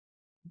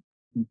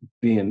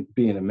 being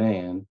a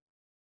man,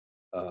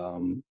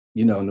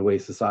 you know, and the way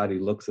society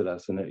looks at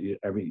us, and that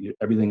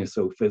everything is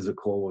so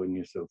physical, and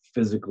you're so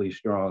physically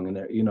strong,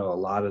 and you know, a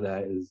lot of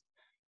that is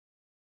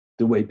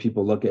the way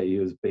people look at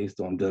you is based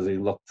on, does he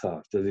look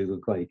tough? Does he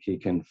look like he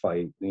can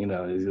fight? You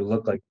know, does he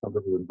look like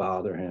somebody would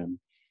bother him?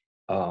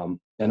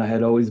 And I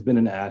had always been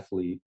an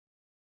athlete.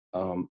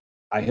 Um,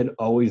 I had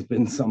always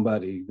been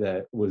somebody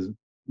that was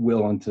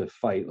willing to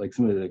fight. Like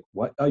somebody like,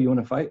 what? Oh, you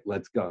want to fight?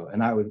 Let's go.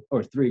 And I would,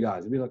 or three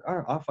guys, I'd be like, all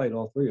right, I'll fight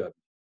all three of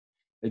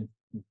you.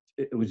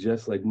 It was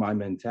just like my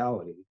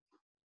mentality.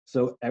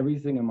 So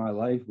everything in my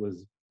life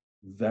was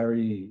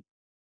very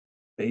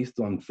based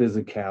on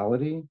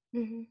physicality.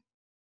 Mm-hmm.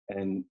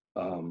 And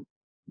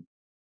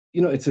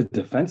you know, it's a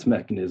defense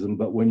mechanism,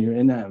 but when you're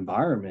in that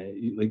environment,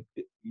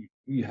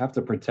 you have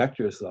to protect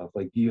yourself.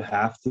 Like, you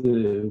have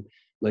to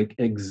like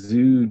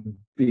exude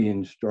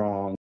being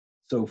strong.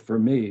 So for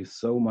me,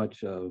 so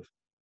much of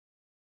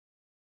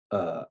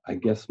I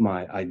guess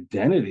my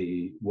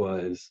identity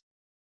was,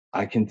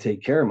 I can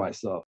take care of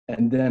myself.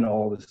 And then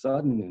all of a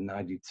sudden in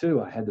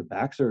 '92, I had the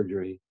back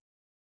surgery,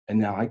 and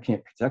now I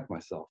can't protect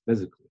myself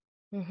physically.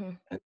 Mm-hmm.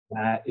 And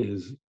that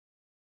is,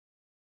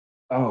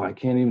 oh, I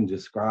can't even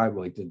describe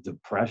like the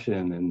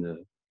depression and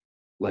the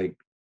like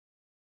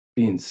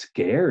being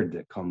scared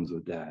that comes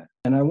with that.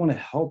 And I want to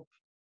help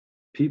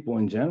people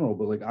in general,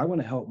 but like, I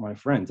want to help my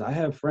friends. I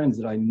have friends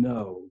that I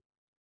know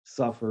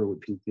suffer with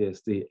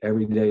PTSD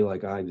every day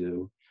like I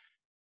do.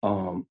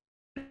 Um,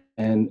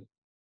 and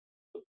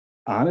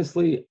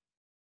honestly,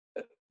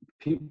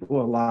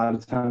 people a lot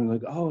of times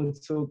like, oh,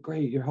 it's so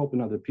great, you're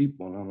helping other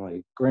people. And I'm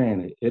like,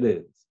 granted, it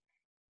is.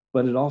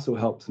 But it also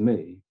helps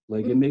me.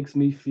 Like, it makes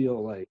me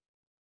feel like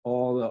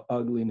all the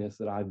ugliness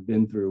that I've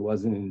been through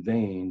wasn't in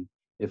vain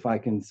if I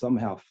can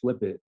somehow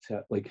flip it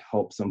to like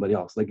help somebody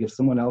else. Like, if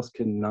someone else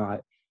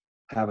cannot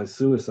have a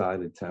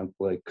suicide attempt,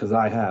 like, because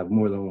I have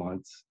more than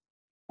once.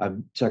 I've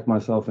checked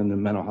myself in the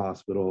mental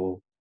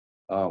hospital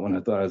when I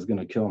thought I was going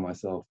to kill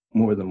myself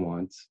more than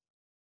once.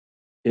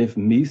 If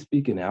me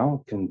speaking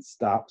out can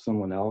stop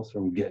someone else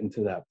from getting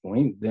to that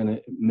point, then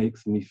it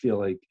makes me feel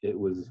like it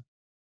was,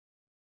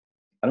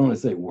 I don't want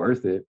to say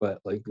worth it, but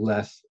like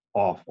less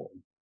awful,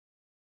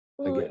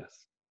 I Well,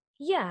 guess.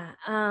 yeah,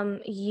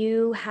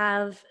 you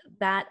have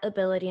that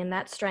ability and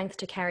that strength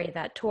to carry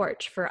that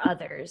torch for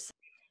others.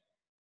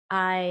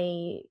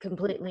 I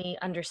completely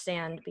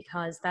understand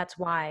because that's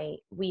why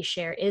we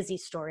share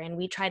Izzy's story and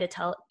we try to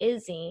tell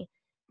Izzy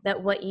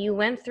that what you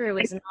went through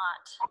is not,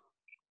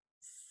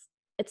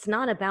 it's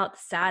not about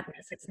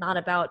sadness, it's not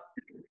about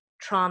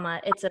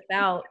trauma, it's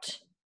about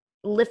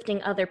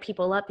lifting other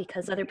people up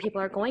because other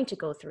people are going to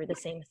go through the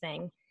same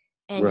thing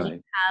and you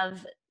Right.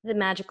 have the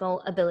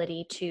magical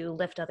ability to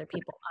lift other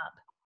people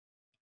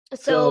up.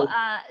 So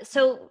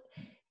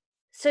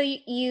So,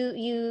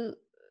 you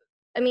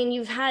I mean,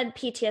 you've had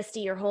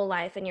PTSD your whole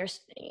life, and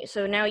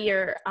so now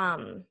you're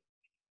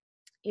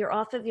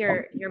off of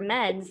your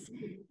meds.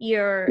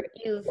 You're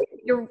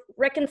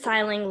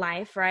reconciling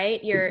life,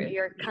 right?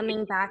 You're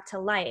coming back to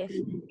life,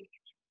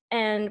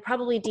 and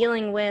probably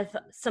dealing with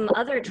some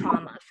other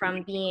trauma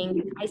from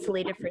being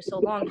isolated for so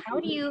long. How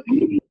do you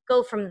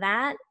go from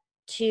that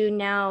to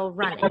now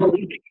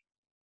running?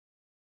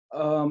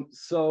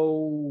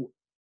 so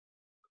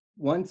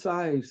once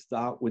I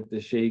stopped with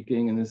the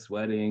shaking and the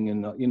sweating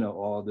and you know,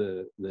 all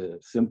the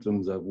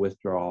symptoms of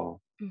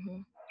withdrawal,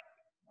 Mm-hmm.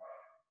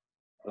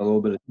 a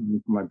little bit of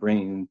time for my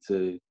brain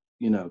to,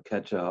 you know,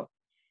 catch up.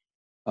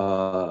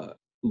 Uh,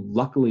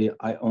 Luckily,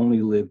 I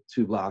only lived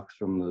 2 blocks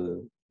from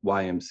the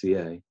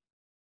YMCA,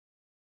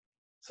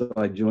 so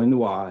I joined the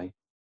Y,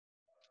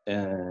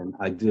 and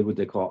I did what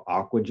they call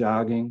aqua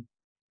jogging,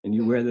 and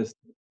you wear this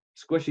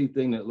squishy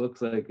thing that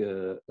looks like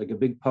a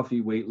big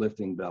puffy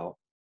weightlifting belt,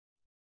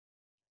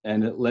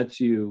 and it lets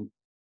you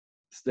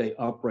stay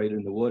upright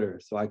in the water.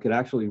 So I could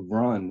actually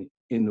run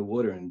in the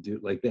water and do,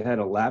 like, they had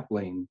a lap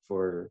lane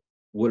for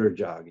water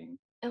jogging.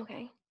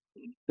 Okay.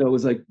 So it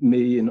was like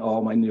me and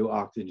all my new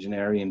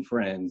octogenarian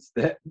friends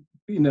that,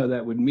 you know,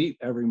 that would meet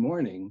every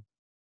morning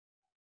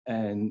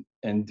and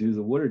do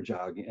the water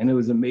jogging. And it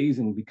was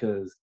amazing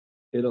because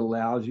it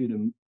allows you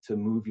to to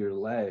move your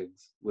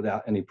legs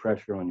without any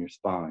pressure on your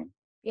spine.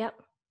 Yep.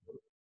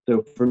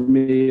 So for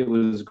me, it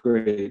was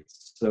great.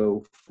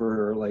 So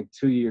for like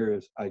 2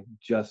 years, I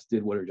just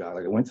did water jogging.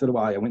 Like I went to the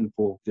Y, I went in the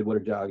pool, did water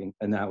jogging,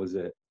 and that was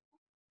it.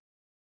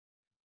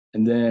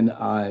 And then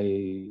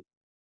I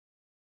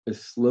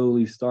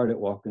slowly started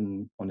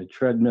walking on the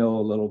treadmill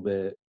a little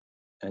bit,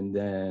 and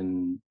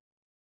then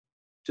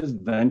just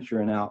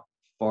venturing out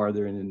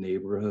farther in the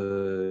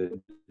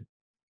neighborhood.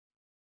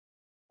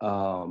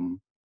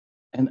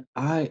 And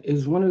it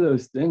was one of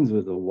those things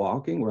with the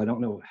walking where I don't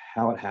know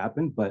how it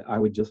happened, but I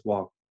would just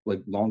walk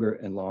like longer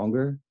and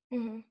longer.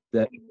 Mm-hmm.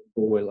 That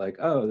people were like,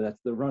 "Oh, that's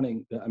the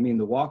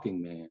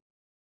walking man,"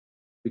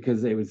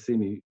 because they would see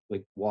me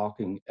like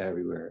walking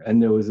everywhere.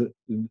 And there was,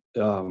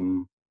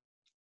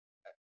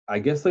 I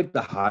guess, like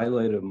the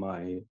highlight of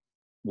my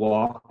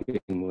walking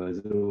was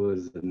it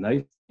was a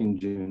nice in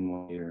June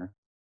one year,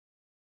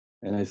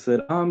 and I said,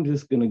 "I'm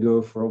just gonna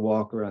go for a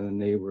walk around the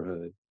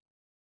neighborhood."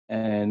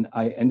 And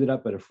I ended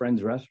up at a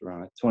friend's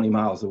restaurant 20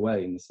 miles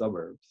away in the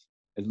suburbs.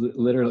 It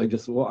literally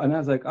just, well, and I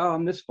was like, oh,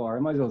 I'm this far. I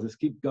might as well just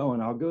keep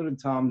going. I'll go to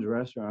Tom's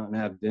restaurant and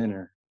have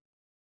dinner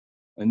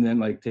and then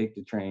like take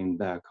the train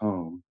back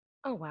home.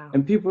 Oh, wow.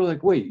 And people were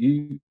like, wait,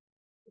 you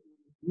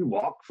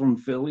walked from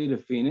Philly to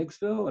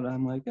Phoenixville? And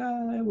I'm like,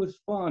 it was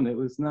fun. It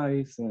was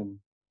nice. And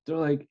they're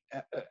like,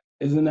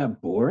 isn't that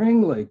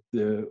boring? Like,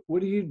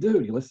 what do?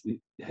 Do you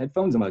listen to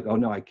headphones? I'm like, oh,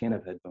 no, I can't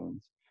have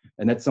headphones.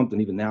 And that's something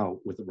even now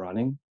with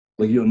running.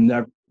 Like, you'll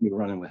never be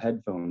running with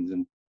headphones.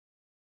 And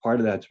part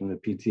of that's from the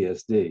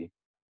PTSD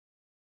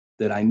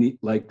that I need.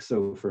 Like,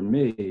 so for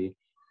me,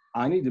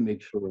 I need to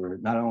make sure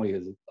not only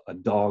is a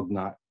dog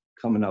not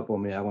coming up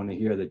on me, I want to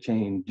hear the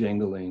chain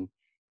jingling,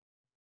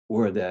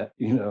 or that,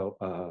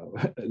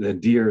 the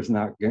deer is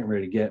not getting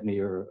ready to get me,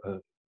 or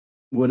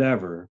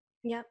whatever.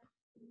 Yep.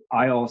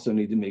 I also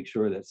need to make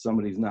sure that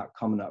somebody's not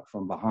coming up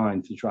from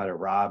behind to try to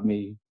rob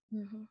me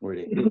or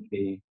to hit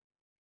me.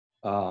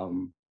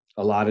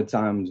 A lot of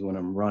times when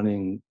I'm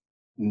running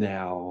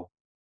now,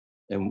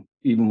 and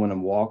even when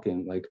I'm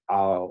walking, like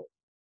I'll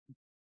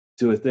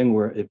do a thing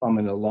where if I'm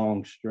in a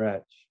long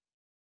stretch,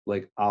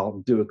 like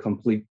I'll do a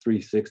complete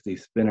 360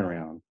 spin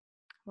around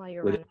while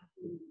you're with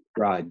running.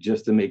 Ride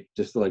just to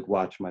like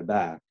watch my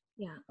back.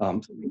 Yeah.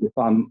 So if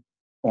I'm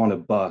on a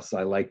bus,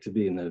 I like to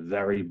be in the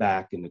very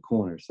back in the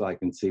corner so I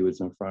can see what's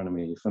in front of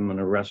me. If I'm in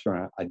a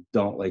restaurant, I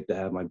don't like to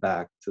have my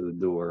back to the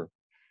door.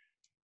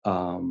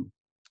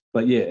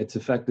 But yeah, it's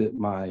affected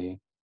my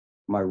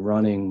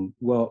running.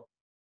 Well,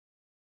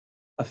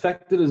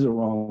 affected is a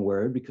wrong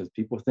word because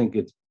people think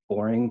it's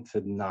boring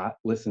to not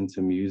listen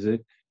to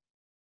music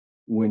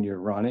when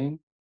you're running.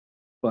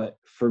 But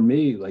for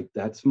me, like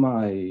that's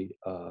my,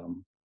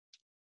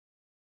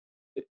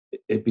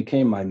 it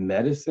became my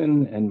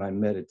medicine and my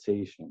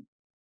meditation.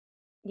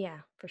 Yeah,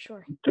 for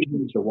sure.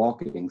 To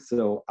walking.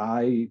 So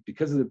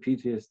because of the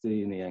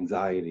PTSD and the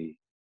anxiety,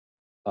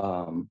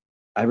 I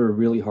have a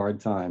really hard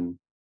time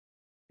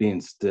being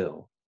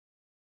still.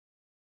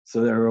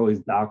 So there are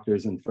always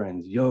doctors and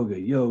friends, yoga,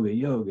 yoga,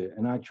 yoga.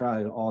 And I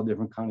tried all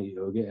different kind of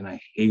yoga and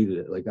I hated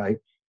it. Like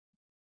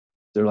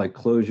they're like,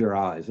 close your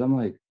eyes. I'm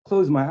like,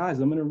 close my eyes.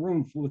 I'm in a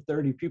room full of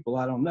 30 people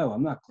I don't know.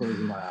 I'm not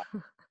closing my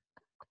eyes.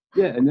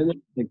 Yeah. And then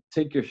they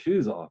take your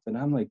shoes off. And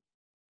I'm like,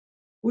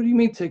 what do you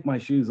mean take my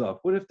shoes off?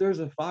 What if there's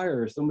a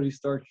fire or somebody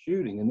starts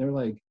shooting? And they're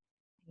like,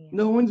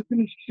 no one's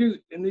going to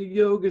shoot in the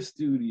yoga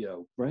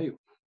studio, right?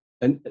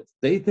 And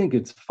they think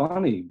it's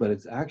funny, but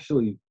it's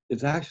actually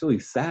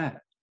sad.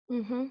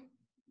 Mm-hmm.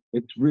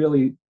 It's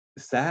really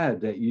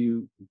sad that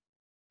you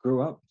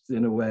grew up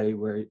in a way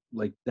where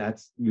like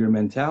that's your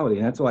mentality.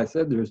 And that's why I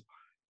said there's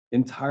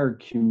entire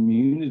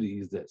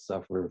communities that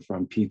suffer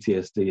from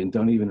PTSD and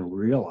don't even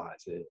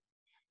realize it.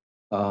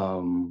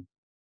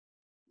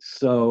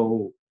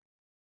 So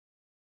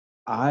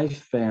I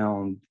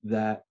found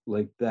that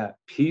like that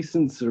peace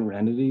and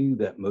serenity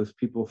that most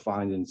people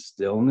find in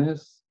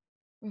stillness,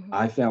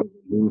 I found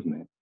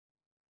movement.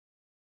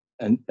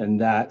 And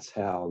that's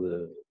how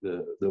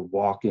the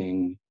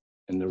walking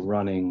and the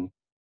running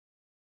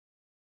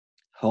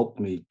helped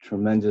me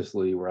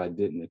tremendously where I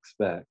didn't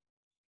expect.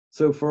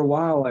 So for a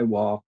while I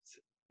walked,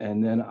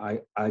 and then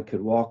I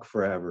could walk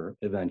forever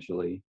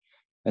eventually.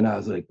 And I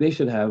was like, they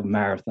should have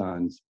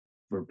marathons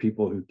for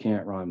people who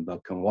can't run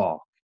but can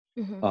walk.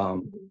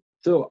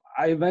 So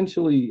I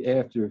eventually,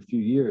 after a few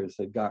years,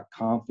 I got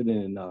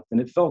confident enough, and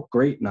it felt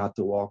great not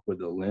to walk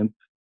with a limp.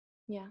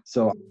 Yeah.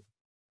 So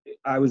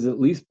I was at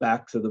least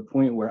back to the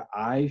point where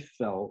I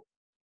felt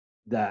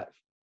that,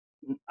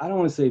 I don't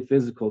want to say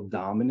physical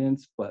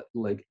dominance, but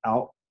like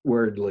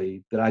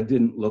outwardly that I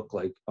didn't look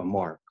like a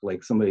mark,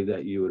 like somebody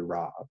that you would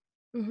rob.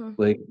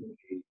 Like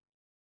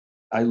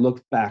I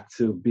looked back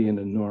to being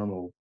a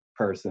normal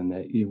person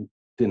that you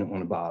didn't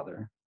want to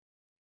bother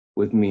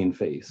with mean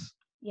face.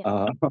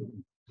 Yeah.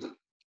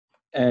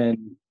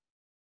 And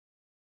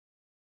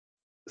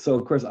so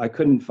of course I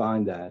couldn't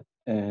find that.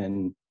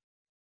 And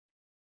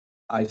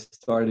I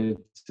started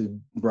to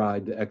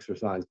ride the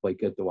exercise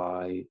bike at the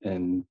Y,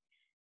 and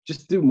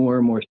just do more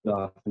and more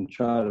stuff and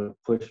try to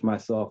push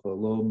myself a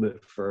little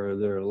bit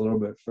further,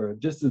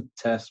 just to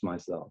test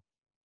myself.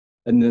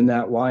 And then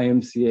that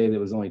YMCA that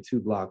was only 2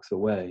 blocks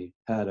away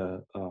had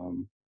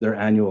their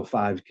annual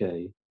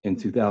 5K in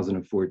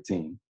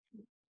 2014.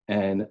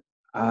 And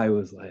I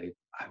was like,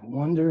 I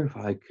wonder if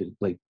I could,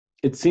 like,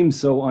 it seemed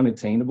so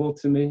unattainable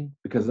to me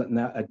because at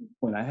that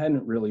point I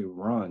hadn't really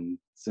run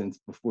since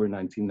before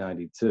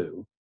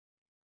 1992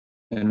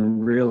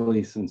 and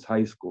really since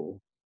high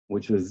school,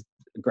 which was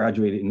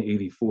graduated in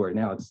 84.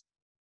 Now it's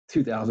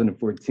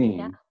 2014.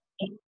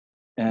 Yeah.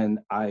 And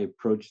I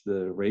approached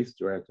the race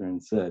director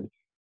and said,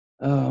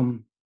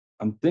 I'm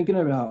thinking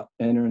about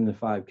entering the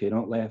 5K.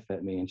 Don't laugh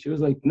at me. And she was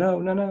like, no,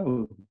 no,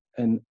 no.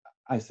 And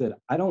I said,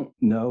 I don't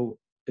know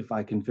if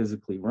I can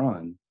physically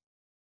run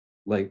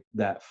like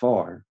that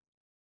far.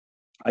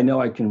 I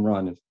know I can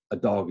run if a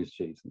dog is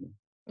chasing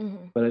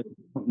me, but I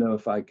don't know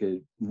if I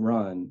could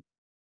run.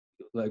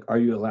 Like, are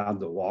you allowed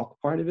to walk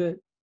part of it?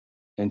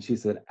 And she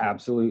said,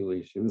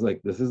 absolutely. She was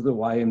like, this is the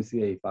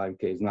YMCA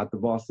 5Ks, not the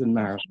Boston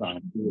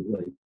Marathon. She was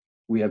like,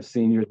 we have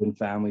seniors and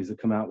families that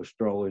come out with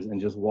strollers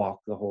and just walk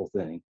the whole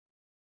thing.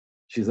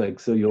 She's like,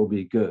 so you'll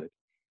be good.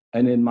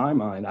 And in my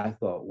mind, I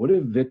thought, what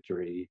a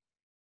victory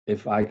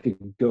if I could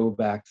go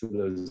back to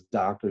those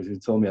doctors who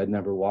told me I'd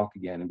never walk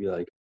again and be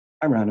like,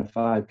 I ran a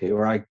 5K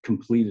or I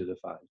completed a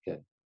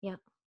 5K. Yeah.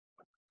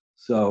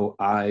 So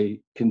I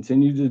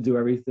continued to do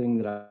everything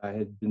that I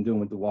had been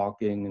doing with the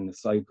walking and the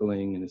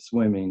cycling and the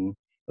swimming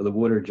or the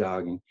water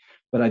jogging,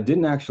 but I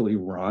didn't actually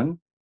run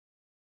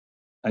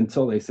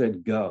until they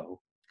said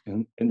go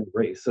in the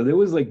race. So there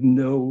was like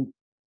no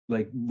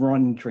like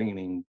run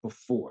training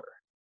before.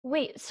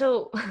 Wait,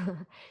 so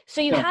so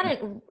you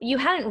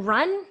hadn't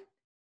run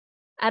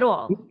at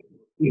all?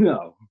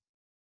 No,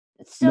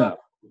 So no.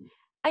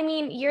 I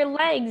mean, your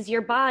legs,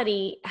 your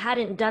body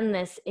hadn't done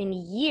this in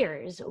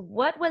years.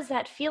 What was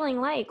that feeling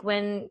like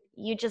when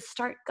you just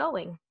start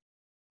going?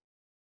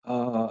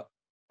 Uh,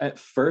 at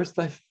first,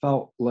 I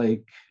felt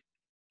like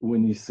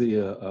when you see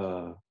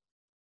a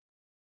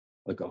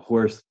like a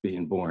horse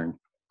being born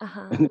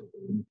Uh-huh. and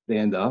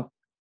stand up,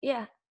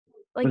 Yeah,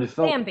 like but it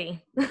felt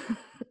Bambi.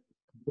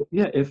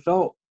 yeah, it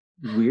felt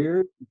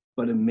weird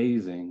but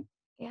amazing.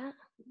 Yeah.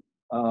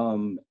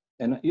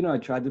 And you know, I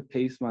tried to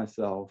pace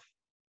myself,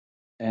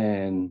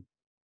 and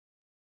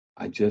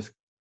I just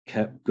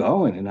kept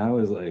going, and I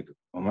was like,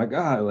 oh my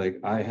god, like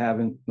I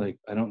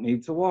don't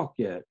need to walk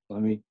yet.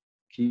 Let me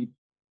keep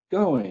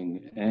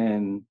going,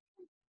 and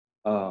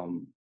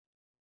um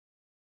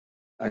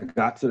I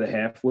got to the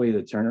halfway,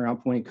 the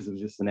turnaround point, because it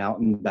was just an out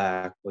and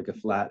back, like a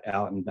flat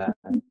out and back.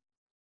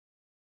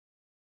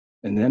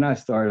 And then I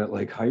started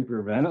like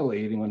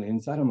hyperventilating on the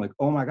inside. I'm like,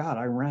 oh my God,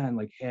 I ran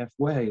like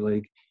halfway.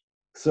 Like,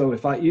 so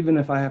even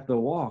if I have to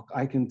walk,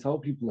 I can tell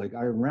people like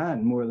I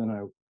ran more than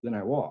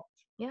I walked.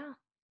 Yeah.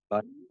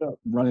 But I ended up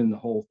running the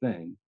whole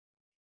thing.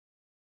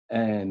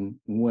 And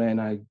when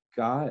I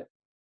got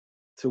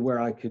to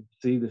where I could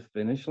see the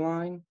finish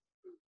line,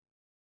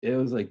 it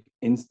was like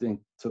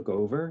instinct took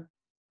over.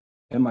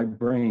 And my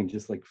brain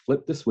just like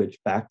flipped the switch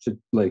back to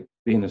like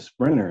being a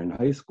sprinter in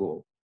high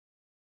school.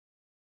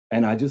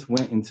 And I just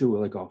went into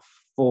like a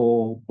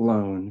full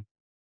blown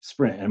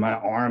sprint, and my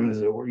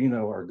arms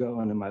are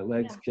going and my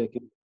legs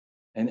kicking,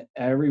 and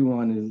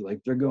everyone is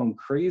like they're going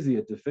crazy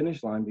at the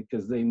finish line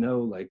because they know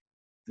like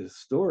the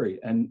story,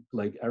 and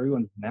like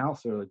everyone's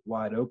mouths are like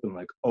wide open,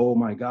 like oh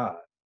my god.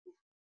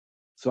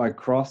 So I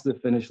crossed the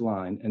finish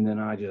line, and then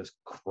I just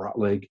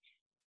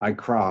I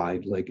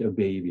cried like a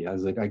baby. I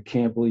was like, I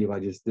can't believe I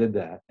just did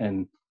that.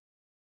 And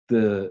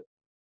the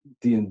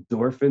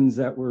endorphins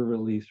that were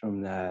released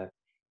from that,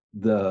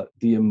 the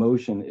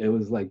emotion, it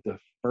was like the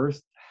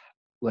first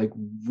like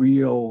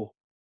real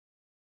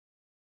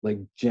like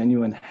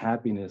genuine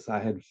happiness I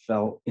had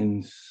felt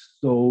in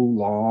so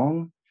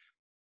long,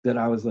 that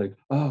I was like,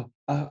 oh,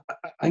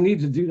 I need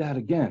to do that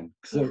again.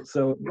 So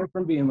it went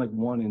from being like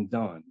one and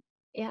done,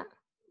 Yeah.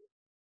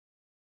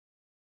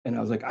 and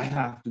I was like, I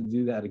have to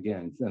do that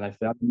again. And I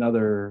found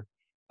another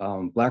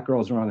Black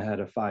Girls Run had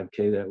a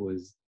 5K that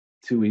was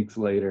 2 weeks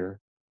later,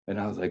 and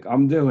I was like,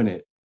 I'm doing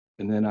it.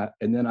 And then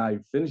I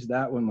finished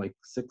that one like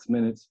 6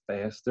 minutes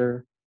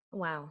faster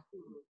Wow.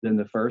 than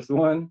the first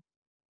one.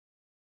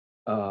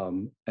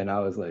 And I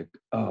was like,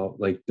 oh,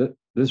 like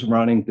this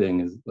running thing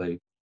is like,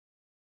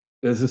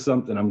 this is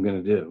something I'm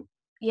gonna do.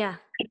 Yeah.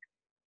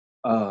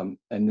 And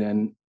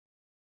then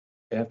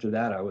after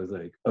that, I was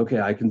like, okay,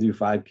 I can do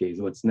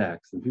 5Ks. What's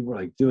next? And people were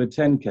like, do a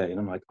 10K. And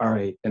I'm like, all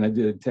right. And I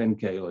did a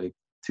 10K like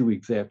 2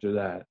 weeks after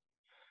that.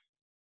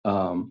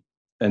 And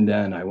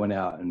then I went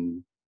out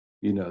and,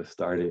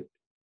 started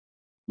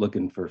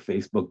looking for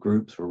Facebook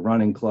groups for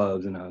running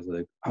clubs. And I was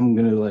like, I'm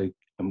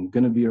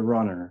gonna be a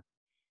runner.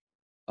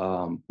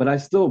 But I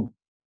still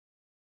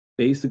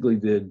basically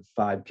did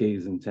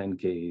 5Ks and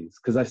 10Ks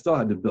because I still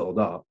had to build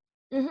up.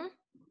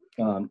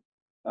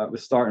 I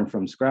was starting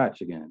from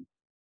scratch again.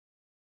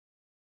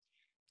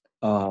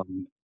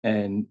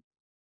 And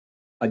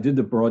I did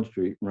the Broad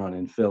Street run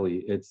in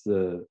Philly. It's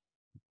the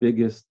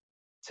biggest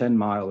 10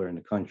 miler in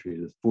the country.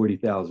 There's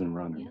 40,000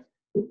 runners.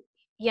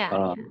 Yeah, yeah.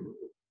 Um,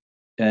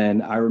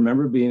 and I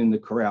remember being in the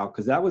corral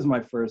because that was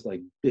my first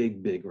like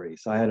big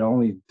race. I had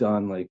only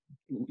done like,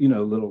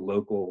 little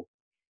local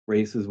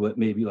races with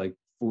maybe like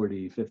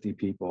 40, 50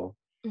 people.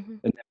 Hmm.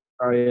 And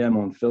there I am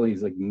on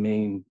Philly's like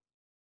main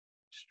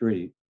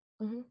street,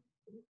 Hmm.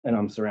 and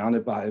I'm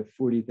surrounded by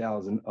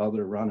 40,000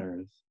 other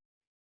runners.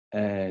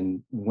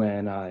 And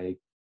when I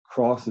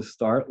crossed the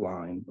start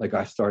line, like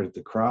I started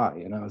to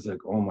cry and I was like,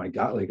 oh my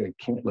God, like I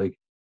can't, like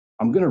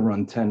I'm gonna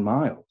run 10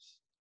 miles.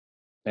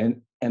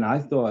 And I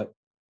thought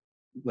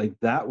like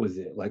that was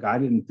it. Like I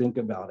didn't think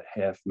about a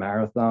half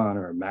marathon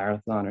or a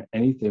marathon or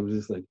anything. It was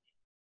just like,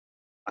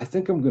 I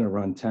think I'm gonna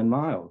run 10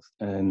 miles.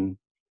 And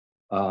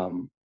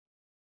um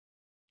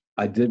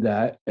I did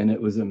that and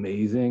it was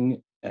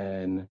amazing.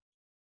 And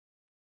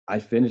I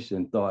finished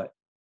and thought,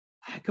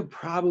 I could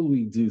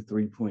probably do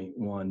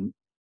 3.1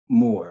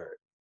 more.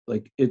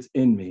 Like it's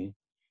in me.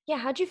 Yeah,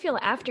 how'd you feel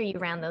after you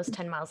ran those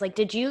 10 miles? Like,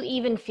 did you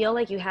even feel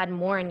like you had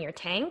more in your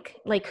tank?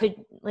 Like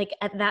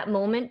at that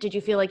moment, did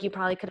you feel like you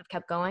probably could have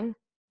kept going?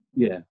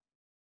 Yeah,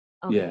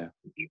 Okay.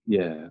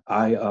 yeah,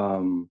 yeah.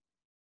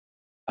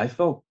 I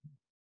felt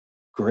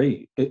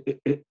great.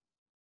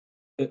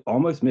 It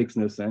almost makes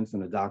no sense.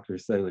 And the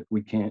doctors say like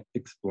we can't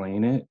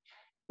explain it.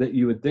 That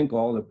you would think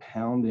all the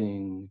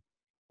pounding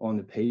on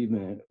the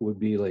pavement would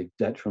be like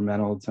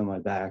detrimental to my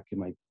back and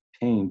my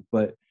pain.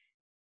 But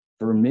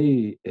for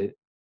me, it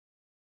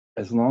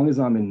as long as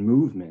I'm in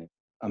movement,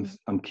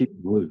 I'm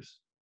keeping loose.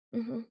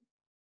 Mm-hmm.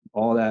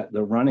 All that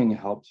the running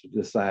helps with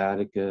the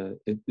sciatica.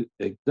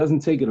 It doesn't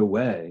take it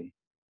away,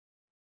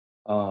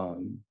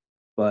 um,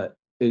 but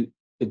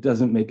it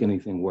doesn't make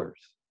anything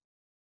worse.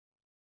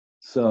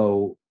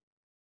 So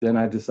then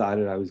I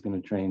decided I was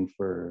going to train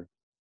for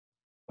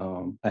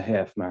a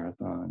half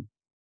marathon,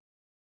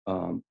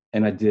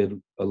 and I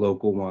did a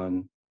local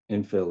one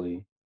in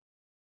Philly,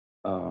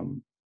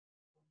 um,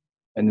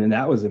 and then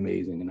that was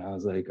amazing. And I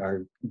was like,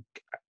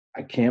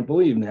 I can't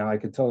believe now I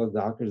could tell the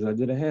doctors I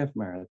did a half So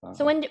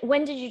marathon.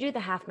 when did you do the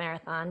half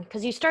marathon?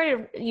 Because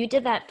you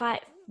did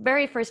that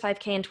very first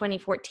 5K in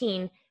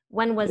 2014.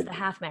 When was the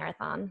half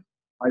marathon?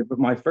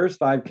 My first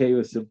 5K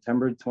was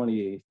September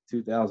 28th,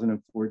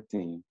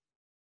 2014.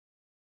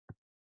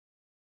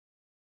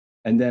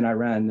 And then I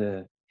ran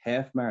the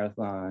half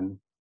marathon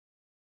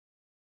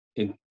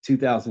in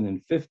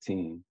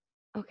 2015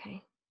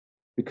 Okay.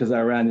 because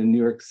I ran the New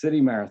York City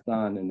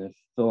Marathon and the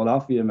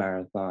Philadelphia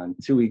Marathon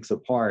 2 weeks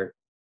apart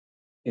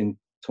in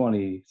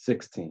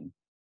 2016.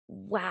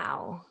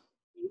 Wow.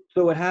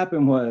 So what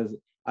happened was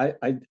I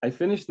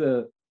finished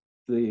the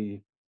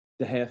the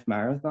half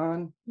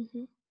marathon,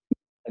 Hmm.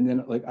 and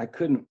then like I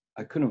couldn't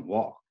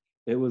walk.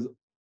 It was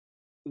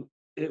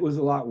it was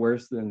a lot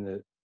worse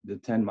than the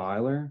 10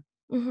 miler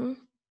Hmm.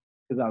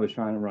 because I was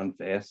trying to run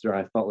faster.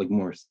 I felt like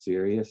more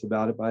serious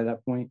about it by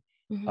that point.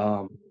 Hmm.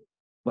 Um,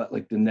 but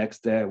like the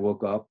next day, I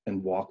woke up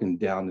and walking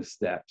down the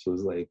steps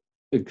was like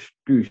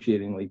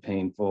excruciatingly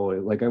painful.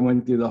 Like I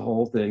went through the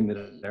whole thing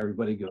that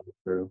everybody goes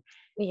through.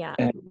 Yeah.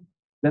 And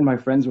then my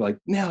friends were like,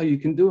 "Now you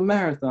can do a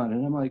marathon,"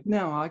 and I'm like,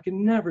 "No, I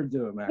can never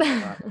do a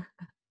marathon.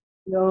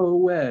 No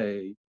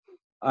way.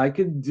 I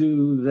could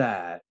do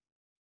that."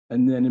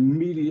 And then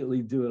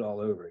immediately do it all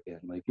over again.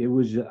 Like it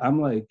was just,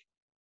 I'm like,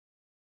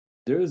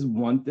 there's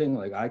one thing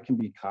like I can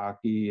be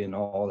cocky and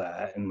all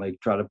that and like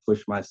try to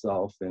push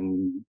myself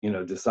and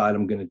decide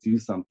I'm going to do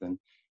something,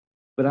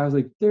 but I was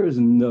like there's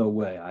no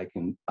way I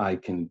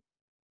can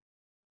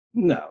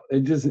no,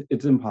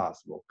 it's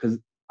impossible because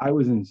I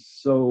was in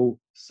so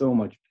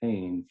much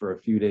pain for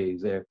a few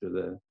days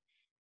after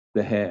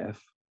the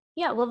half.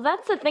 Yeah, well,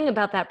 that's the thing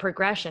about that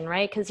progression,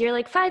 right? Because you're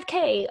like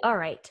 5K, all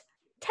right.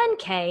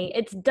 10K,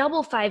 it's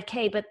double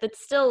 5K, but that's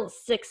still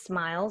 6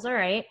 miles, all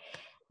right.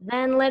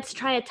 Then let's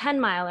try a 10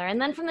 miler. And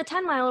then from the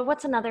 10 miler,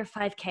 what's another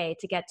 5K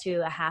to get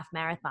to a half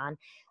marathon?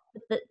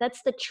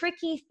 That's the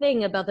tricky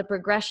thing about the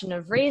progression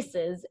of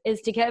races is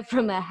to get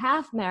from a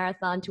half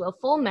marathon to a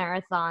full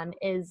marathon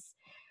is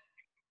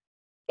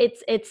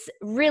it's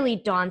really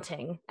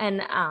daunting.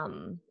 And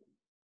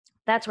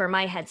that's where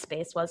my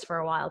headspace was for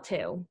a while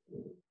too.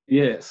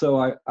 Yeah, so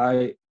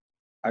I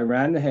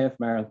ran the half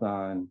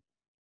marathon,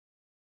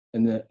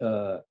 and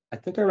I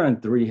think I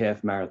ran 3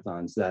 half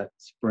marathons that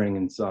spring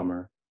and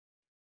summer,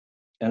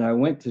 and I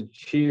went to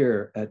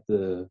cheer at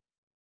the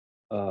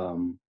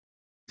um,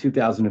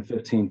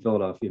 2015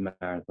 Philadelphia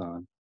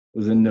Marathon. It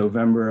was in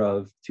November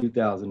of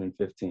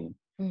 2015.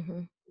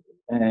 Hmm.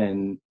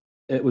 And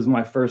it was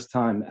my first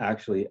time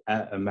actually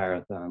at a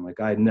marathon. Like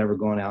I had never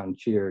gone out and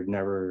cheered,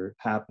 never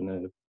happened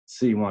to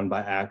see one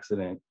by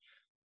accident.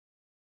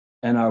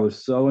 And I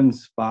was so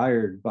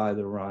inspired by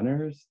the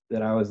runners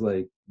that I was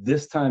like,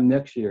 this time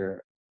next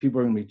year, people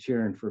are going to be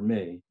cheering for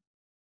me.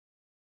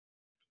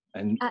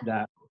 And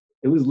that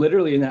it was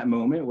literally in that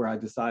moment where I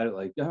decided,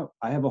 like, no,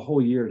 I have a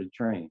whole year to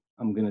train.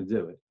 I'm going to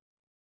do it.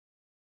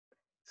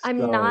 I'm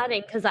So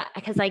nodding because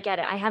I get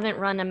it. I haven't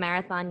run a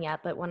marathon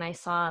yet, but when I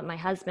saw my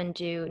husband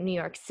do New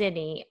York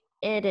City,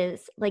 it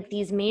is like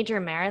these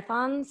major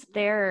marathons,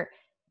 they're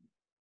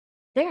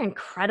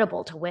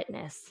incredible to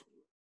witness.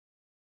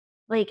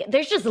 Like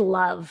there's just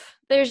love.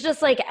 There's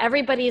just like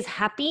everybody's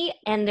happy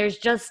and there's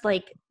just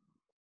like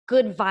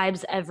good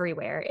vibes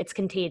everywhere. It's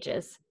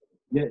contagious.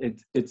 Yeah,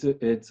 it's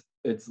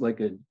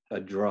like a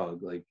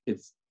drug. Like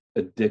it's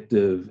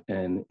addictive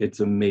and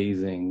it's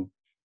amazing.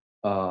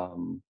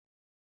 Um,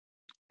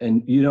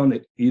 and you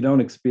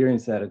don't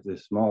experience that at the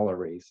smaller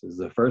races.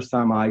 The first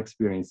time I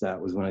experienced that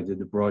was when I did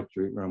the Broad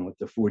Street Run with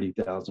the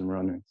 40,000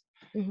 runners,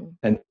 Hmm.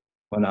 and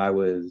when I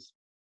was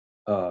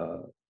uh,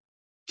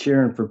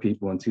 cheering for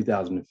people in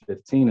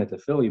 2015 at the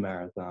Philly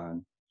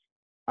Marathon,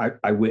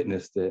 I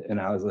witnessed it, and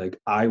I was like,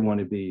 I want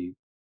to be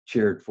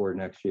cheered for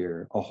next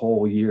year. A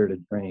whole year to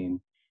train.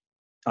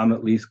 I'm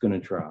at least going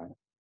to try.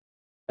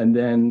 And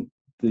then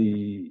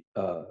the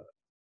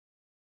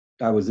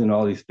I was in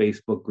all these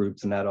Facebook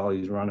groups and had all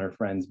these runner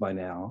friends by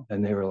now,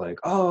 and they were like,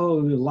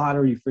 "Oh, the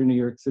lottery for New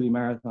York City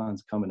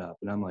Marathon's coming up,"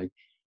 and I'm like,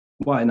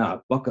 "Why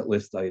not? Bucket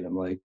list item."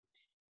 Like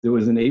there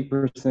was an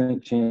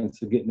 8%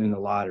 chance of getting in the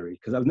lottery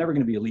because I was never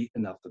going to be elite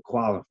enough to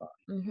qualify.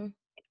 Hmm.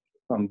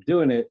 If I'm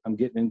doing it, I'm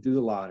getting into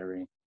the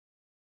lottery.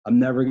 I'm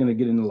never going to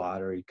get in the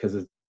lottery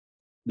because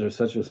there's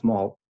such a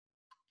small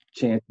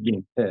chance of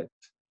being picked.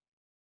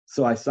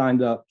 So I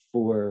signed up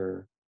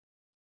for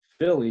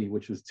Philly,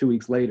 which was 2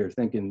 weeks later,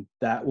 thinking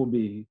that will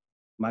be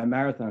my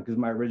marathon because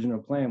my original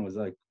plan was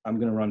like, I'm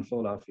going to run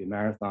Philadelphia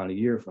Marathon a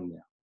year from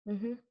now.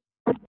 Hmm.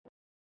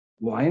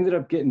 Well, I ended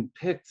up getting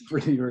picked for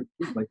New York.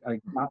 Like I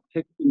got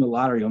picked in the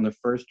lottery on the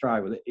first try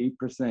with an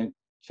 8%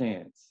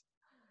 chance.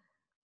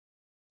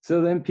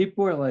 So then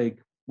people were like,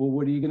 well,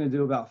 what are you going to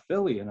do about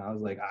Philly? And I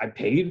was like, I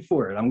paid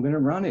for it. I'm going to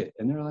run it.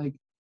 And they're like,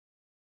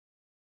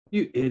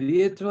 you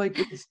idiot. They're like,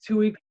 it's 2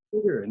 weeks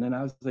later. And then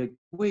I was like,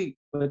 wait,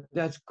 but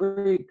that's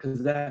great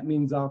because that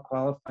means I'll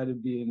qualify to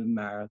be in the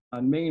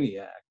Marathon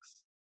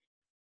Maniacs.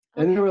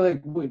 And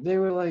Okay. they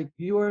were like,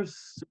 you are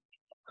so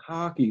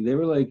cocky. They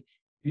were like,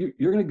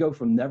 you're going to go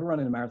from never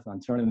running a marathon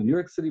to running the New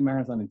York City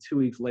Marathon, and 2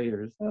 weeks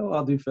later, oh,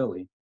 I'll do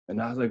Philly.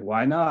 And I was like,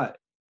 why not?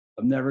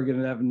 I'm never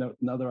going to have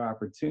another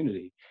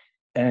opportunity.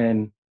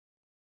 And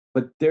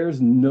but there's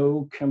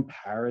no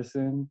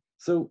comparison.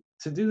 So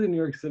to do the New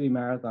York City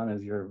Marathon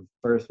as your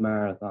first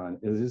marathon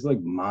is just like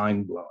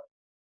mind blowing.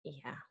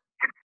 Yeah.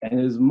 And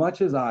as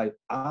much as I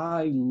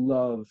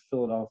love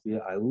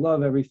Philadelphia, I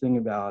love everything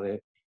about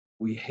it.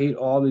 We hate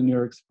all the New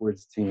York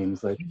sports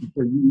teams, like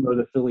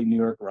the Philly New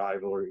York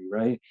rivalry,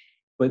 right?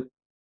 But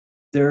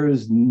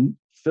there's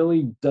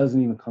Philly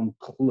doesn't even come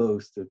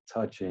close to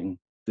touching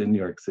the New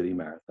York City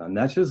Marathon.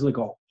 That's just like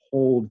a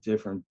whole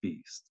different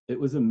beast. It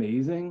was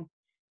amazing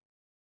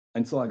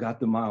until I got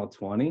the mile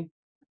 20,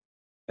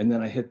 and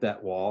then I hit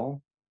that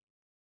wall,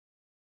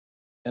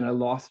 and I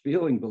lost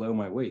feeling below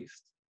my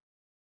waist.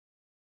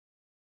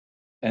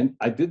 And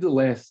I did the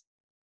last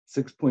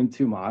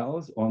 6.2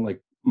 miles on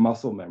like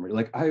muscle memory.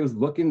 Like I was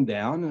looking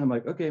down and I'm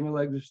like, okay, my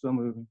legs are still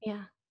moving.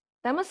 Yeah.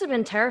 That must have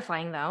been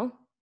terrifying though.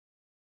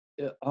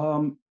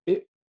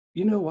 It,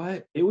 you know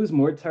what? It was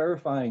more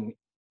terrifying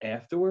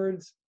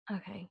afterwards.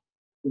 Okay.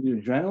 The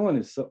adrenaline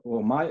is so,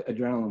 well, my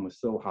adrenaline was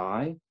so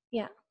high,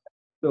 Yeah.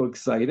 so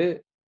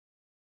excited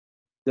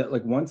that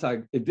like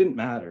it didn't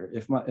matter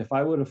if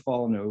I would have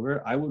fallen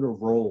over, I would have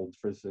rolled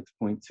for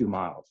 6.2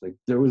 miles. Like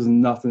there was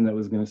nothing that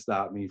was going to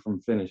stop me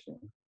from finishing.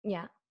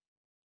 Yeah.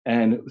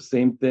 And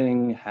same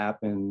thing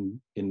happened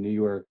in New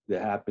York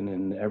that happened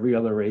in every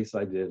other race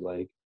I did.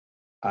 Like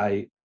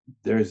I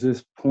there's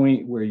this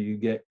point where you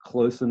get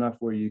close enough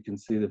where you can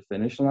see the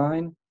finish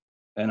line,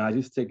 and I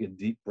just take a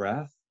deep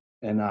breath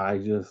and I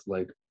just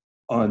like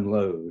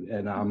unload,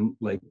 and I'm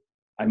like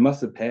I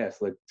must have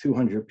passed like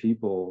 200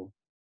 people,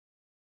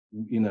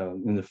 in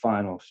the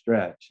final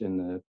stretch,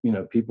 and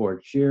people are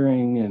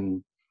cheering,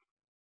 and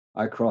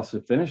I crossed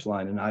the finish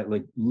line and I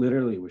like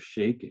literally was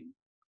shaking.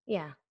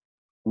 Yeah.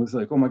 It was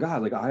like, oh my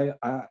God, like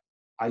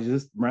I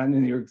just ran the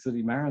New York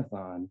City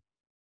Marathon.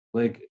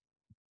 Like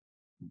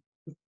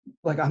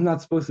I'm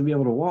not supposed to be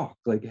able to walk.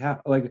 Like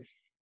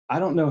I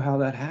don't know how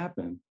that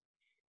happened.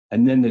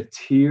 And then the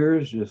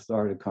tears just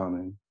started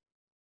coming,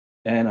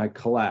 and I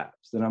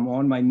collapsed, and I'm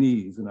on my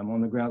knees and I'm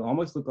on the ground. It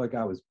almost looked like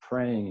I was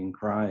praying and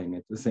crying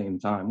at the same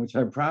time, which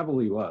I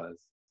probably was.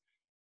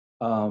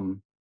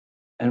 Um,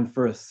 and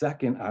for a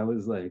second I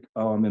was like,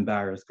 oh, I'm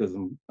embarrassed because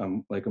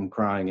I'm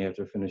crying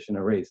after finishing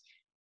a race.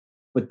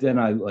 But then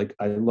I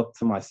looked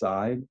to my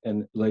side,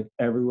 and like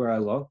everywhere I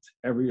looked,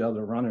 every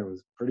other runner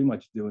was pretty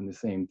much doing the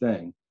same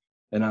thing.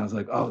 And I was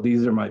like, oh,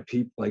 these are my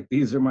people. Like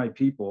these are my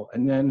people.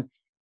 And then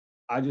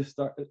I just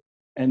started,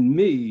 and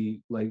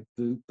me, like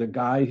the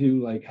guy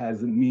who like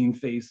has a mean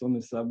face on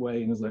the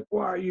subway and is like,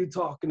 why are you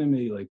talking to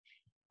me? Like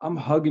I'm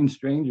hugging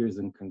strangers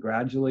and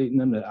congratulating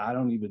them that I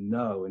don't even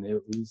know. And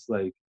it was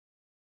like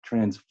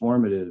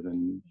transformative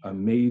and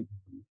amazing.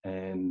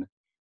 And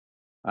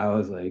I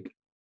was like,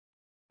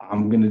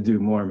 I'm gonna do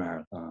more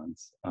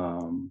marathons.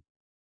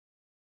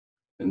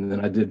 And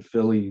then I did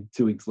Philly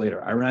 2 weeks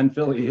later. I ran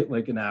Philly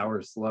like an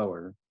hour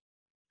slower.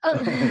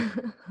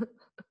 I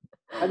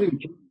Oh.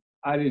 didn't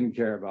I didn't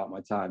care about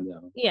my time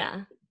though.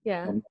 Yeah.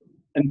 Yeah. Um,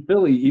 and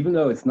Philly, even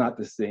though it's not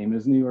the same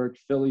as New York,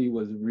 Philly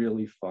was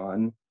really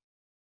fun.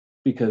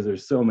 because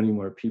there's so many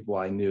more people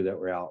I knew that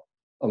were out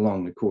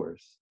along the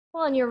course.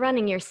 Well, and you're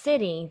running your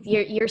city.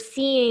 You're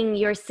seeing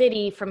your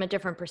city from a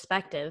different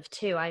perspective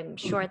too. I'm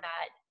sure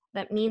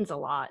that means a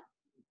lot.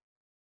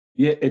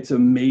 Yeah, it's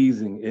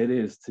amazing. It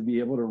is to be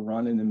able to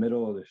run in the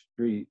middle of the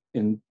street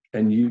and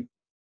you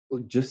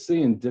just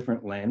seeing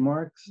different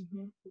landmarks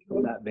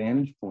from that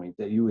vantage point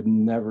that you would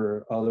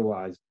never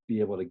otherwise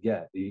be able to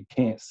get. You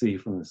can't see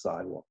from the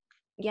sidewalk.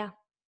 Yeah,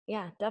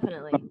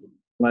 definitely.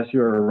 Unless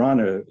you're a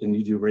runner and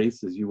you do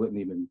races, you wouldn't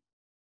even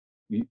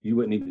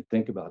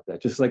think about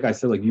that. Just like I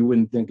said, like you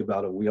wouldn't think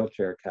about a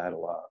wheelchair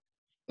catalog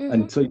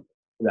until you're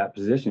in that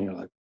position. You're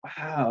like,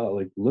 wow,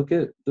 like look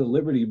at the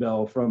Liberty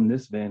Bell from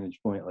this vantage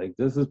point. Like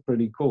this is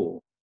pretty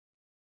cool.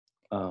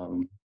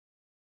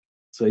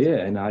 So yeah,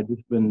 and I've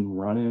just been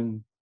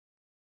running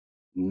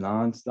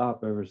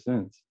nonstop ever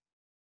since.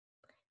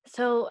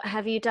 So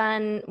have you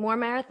done more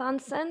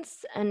marathons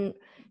since? And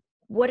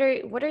what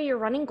are your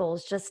running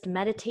goals? Just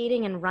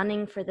meditating and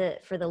running for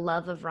the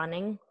love of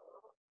running?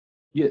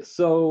 Yeah,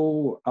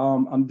 so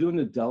I'm doing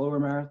the Delaware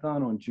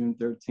Marathon on June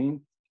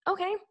 13th.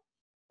 Okay.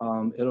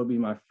 It'll be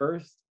my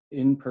first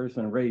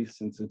in-person race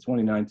since the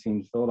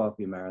 2019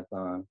 Philadelphia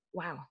Marathon.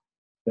 Wow.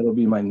 It'll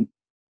be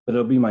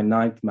my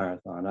ninth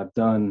marathon. I've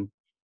done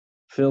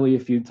Philly a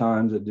few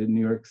times. I did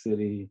New York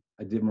City.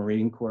 I did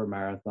Marine Corps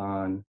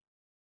Marathon.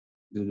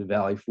 Did the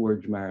Valley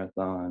Forge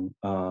Marathon.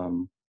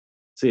 So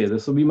yeah,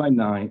 this will be my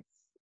ninth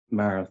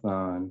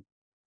marathon.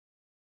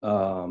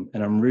 And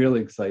I'm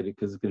really excited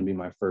because it's going to be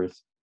my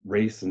first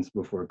race since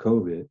before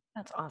COVID.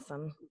 That's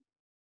awesome.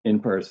 In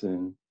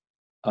person.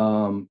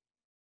 And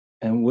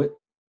what,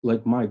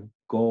 like my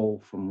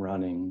goal from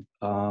running,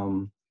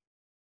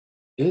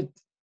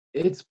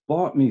 it's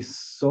bought me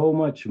so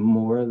much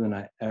more than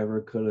I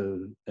ever could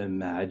have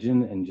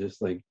imagined, and just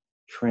like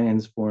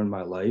transformed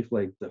my life.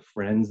 Like the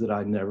friends that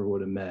I never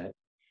would have met,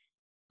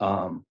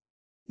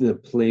 the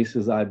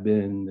places I've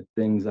been, the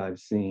things I've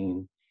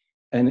seen,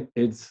 and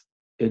it's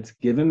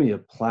given me a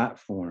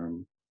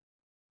platform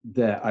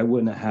that I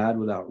wouldn't have had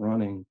without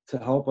running to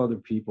help other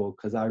people,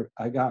 because I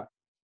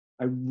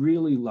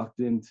really lucked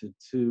into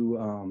two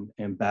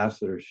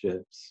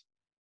ambassadorships.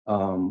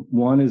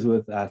 One is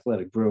with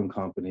Athletic Brewing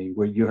Company,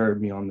 where you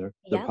heard me on the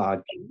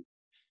podcast.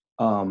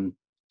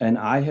 And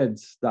I had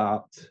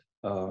stopped,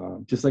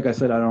 just like I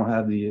said, I don't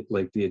have the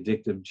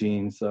addictive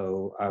gene,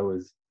 so I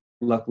was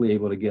luckily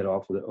able to get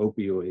off of the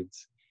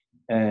opioids.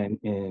 And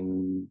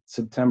in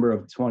September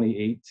of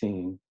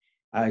 2018,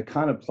 I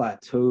kind of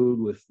plateaued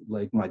with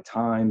like my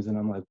times, and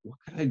I'm like, what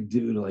could I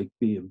do to like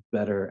be a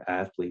better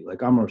athlete?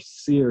 Like I'm a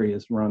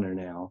serious runner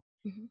now.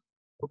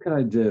 What can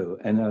I do?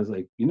 And I was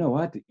like, you know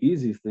what? The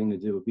easiest thing to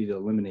do would be to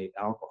eliminate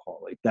alcohol.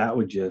 Like that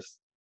would just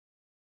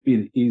be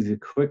the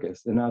easiest,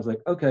 quickest. And I was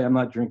like, okay, I'm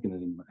not drinking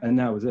anymore. And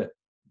that was it.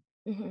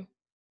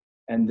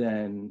 And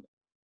then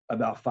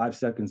about 5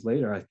 seconds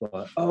later, I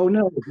thought, oh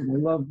no, I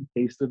love the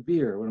taste of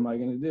beer. What am I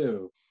going to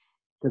do?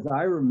 Because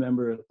I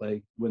remember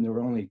like when there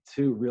were only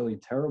two really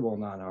terrible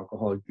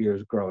non-alcoholic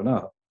beers growing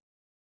up.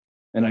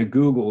 And I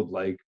Googled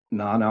like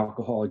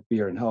non-alcoholic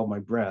beer and held my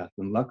breath.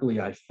 And luckily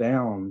I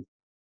found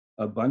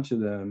a bunch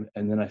of them.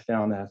 And then I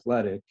found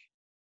Athletic.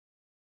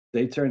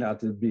 They turned out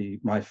to be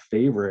my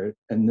favorite.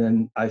 And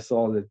then I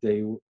saw that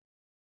they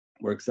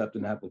were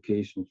accepting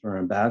applications for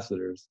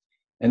ambassadors.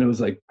 And it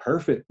was like,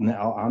 perfect.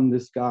 Now I'm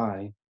this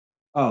guy.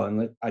 Oh,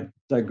 and I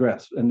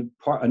digress. And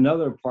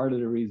another part of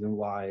the reason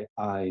why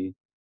I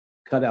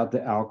cut out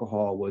the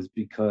alcohol was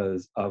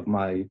because of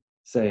my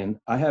saying,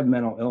 I have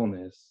mental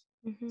illness.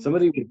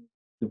 Somebody with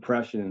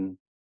depression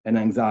and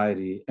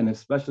anxiety, and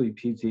especially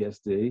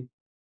PTSD,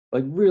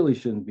 like really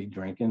shouldn't be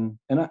drinking.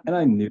 And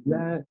I knew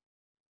that.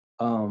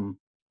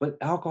 But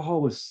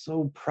alcohol was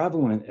so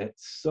prevalent at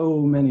so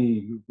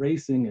many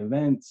racing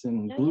events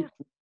and group,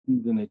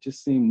 and it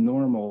just seemed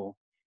normal.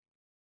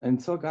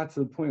 Until it got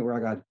to the point where I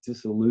got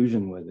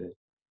disillusioned with it.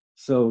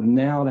 So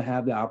now to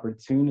have the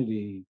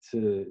opportunity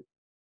to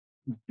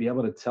be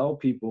able to tell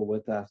people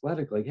with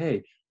Athletic, like,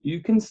 hey, you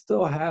can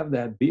still have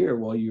that beer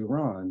while you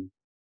run,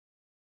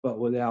 but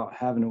without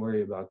having to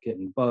worry about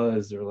getting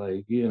buzzed or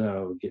like,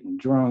 getting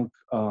drunk.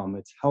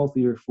 It's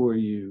healthier for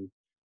you.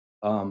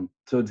 So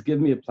it's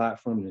given me a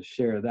platform to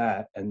share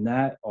that. And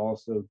that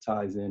also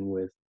ties in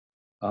with,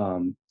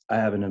 I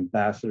have an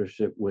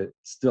ambassadorship with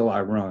Still I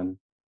Run,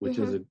 which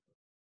is a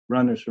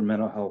Runners for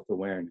Mental Health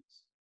Awareness.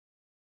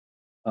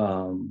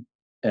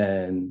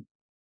 And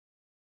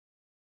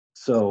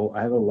so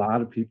I have a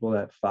lot of people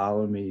that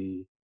follow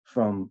me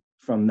from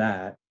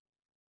that.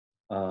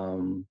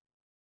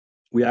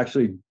 We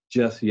actually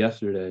just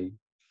yesterday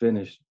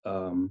finished,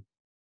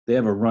 they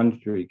have a run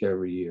streak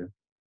every year.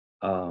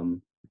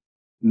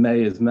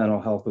 May is Mental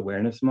Health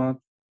Awareness Month.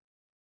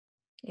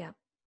 Yeah.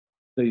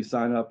 So you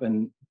sign up,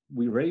 and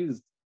we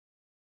raised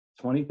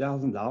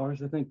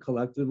 $20,000, I think,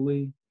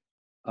 collectively.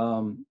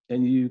 And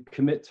you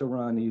commit to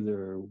run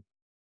either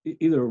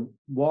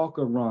walk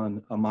or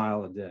run a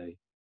mile a day,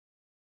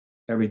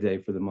 every day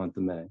for the month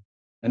of May.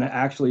 And I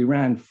actually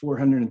ran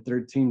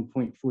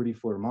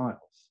 413.44 miles.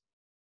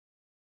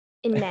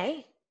 In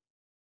May?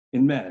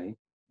 In May.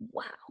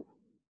 Wow.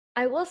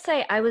 I will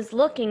say I was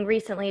looking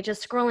recently,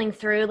 just scrolling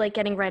through, like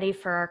getting ready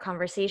for our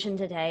conversation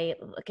today,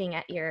 looking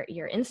at your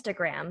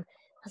Instagram.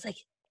 I was like,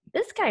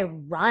 this guy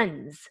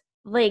runs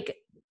like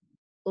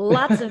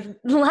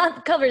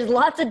covers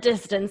lots of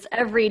distance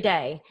every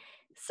day.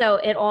 So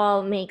it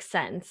all makes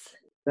sense.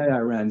 Today I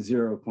ran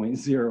zero point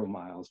zero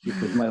miles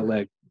because my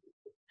leg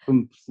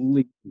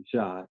completely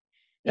shot.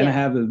 And I Yeah.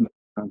 have a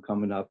marathon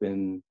coming up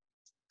in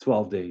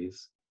 12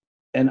 days.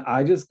 And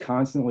I just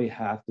constantly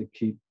have to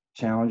keep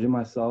challenging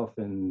myself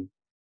and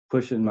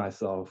pushing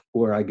myself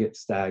or I get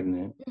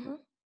stagnant. Mhm.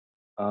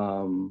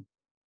 Um,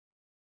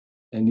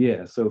 and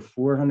yeah, so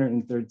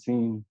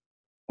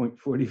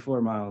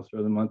 413.44 miles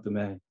for the month of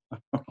May.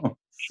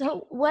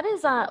 So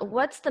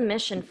what's the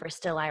mission for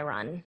Still I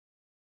Run?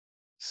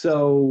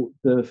 So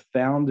the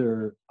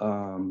founder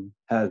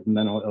has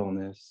mental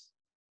illness,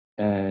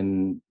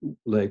 and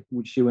like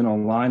she went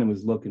online and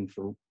was looking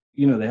for,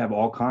 they have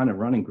all kind of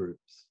running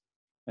groups,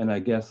 and I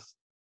guess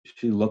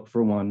she looked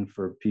for one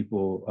for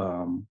people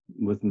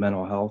with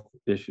mental health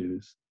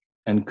issues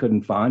and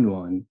couldn't find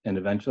one, and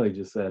eventually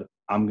just said,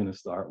 I'm going to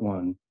start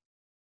one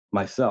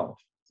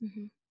myself.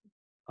 Mhm.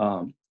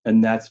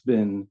 And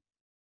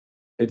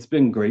it's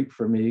been great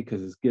for me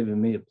because it's given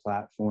me a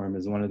platform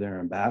as one of their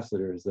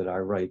ambassadors that I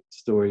write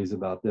stories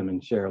about them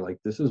and share, like,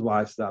 this is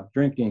why I stopped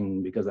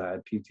drinking because I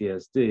had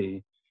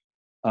PTSD.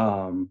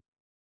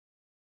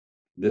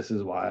 This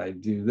is why I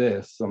do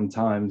this.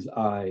 Sometimes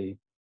I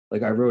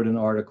wrote an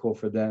article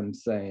for them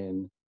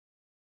saying,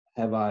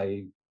 have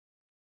I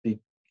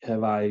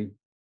have I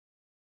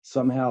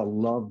somehow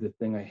loved the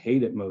thing I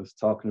hated most,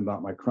 talking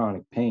about my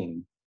chronic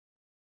pain,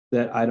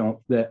 that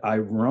I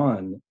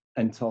run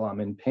until I'm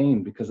in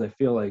pain because I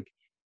feel like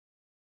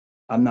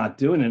I'm not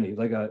doing any,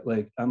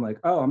 I'm like,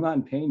 oh, I'm not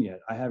in pain yet.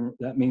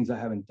 That means I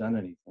haven't done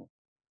anything.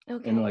 And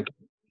Okay. like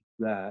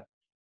that.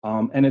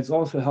 And it's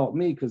also helped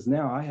me because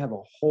now I have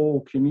a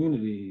whole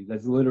community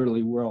that's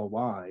literally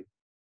worldwide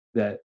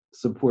that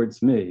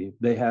supports me.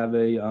 They have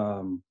a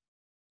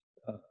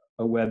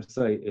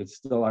website, it's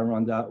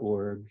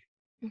stilliron.org.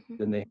 Mhm.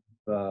 Then they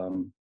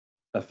have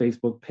a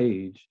Facebook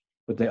page,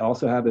 but they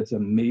also have this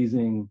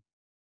amazing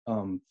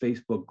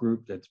Facebook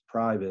group that's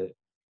private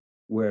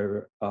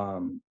where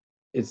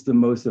it's the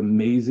most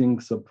amazing,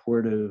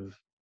 supportive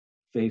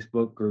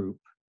Facebook group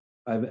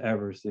I've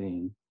ever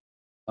seen.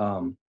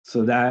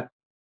 So that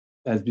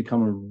has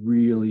become a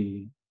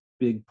really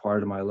big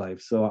part of my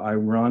life. So I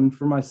run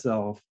for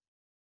myself,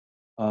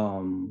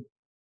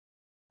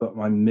 but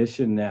my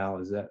mission now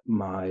is that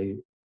my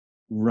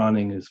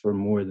running is for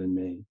more than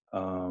me.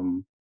 I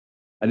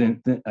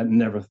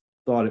never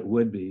thought it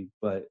would be,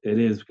 but it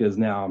is because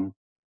now I'm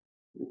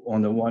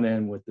on the one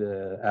end with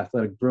the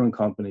Athletic Brewing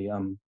Company.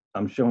 I'm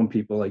showing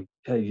people like,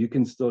 hey, you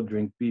can still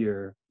drink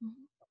beer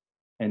Mhm.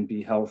 and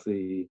be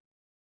healthy.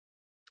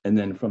 And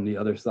then from the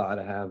other side,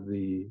 I have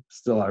the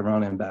Still I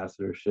Run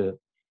ambassadorship,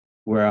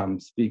 where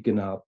I'm speaking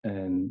up,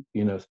 and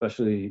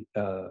especially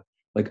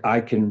like I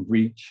can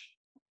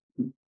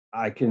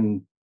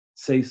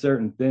say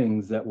certain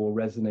things that will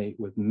resonate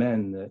with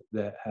men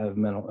that have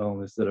mental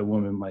illness that a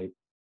woman might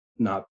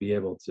not be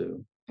able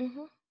to.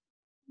 Mhm.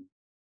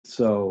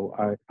 So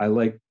I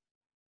like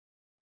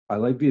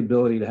the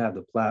ability to have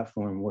the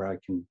platform where I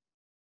can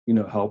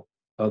help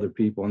other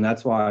people, and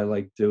that's why I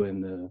like doing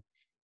the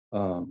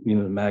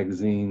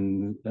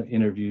magazine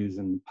interviews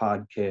and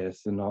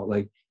podcasts and all.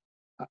 Like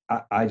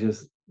I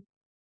just,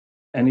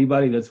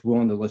 anybody that's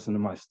willing to listen to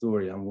my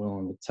story, I'm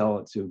willing to tell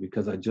it to,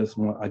 because I just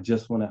want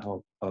to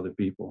help other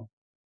people.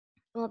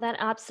 Well, that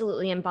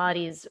absolutely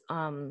embodies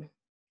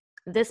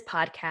this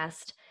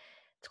podcast.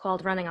 It's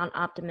called Running on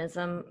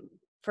Optimism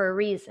for a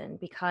reason,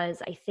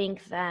 because I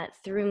think that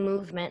through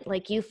movement,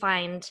 like you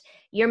find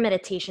your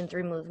meditation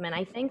through movement,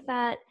 I think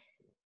that's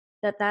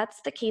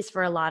the case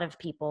for a lot of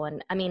people.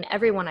 And I mean,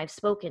 everyone I've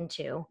spoken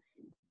to,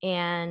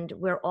 and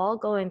we're all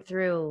going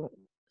through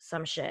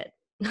some shit.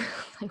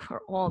 Like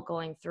we're all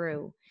going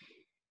through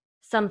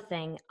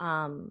something.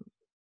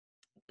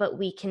 But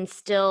we can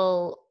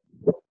still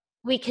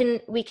we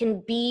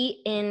can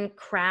be in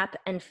crap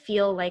and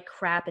feel like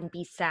crap and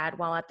be sad,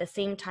 while at the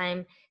same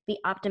time be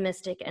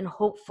optimistic and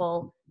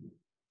hopeful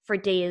for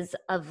days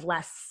of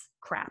less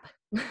crap.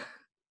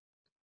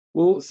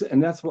 Well,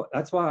 and that's why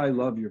I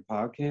love your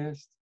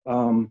podcast,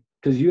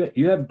 because you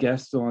have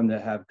guests on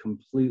that have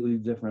completely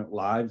different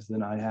lives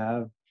than I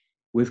have,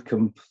 with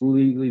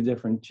completely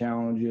different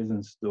challenges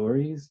and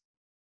stories,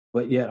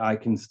 but yet I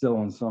can still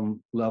on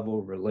some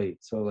level relate.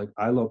 So like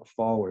I look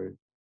forward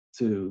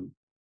to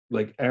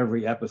like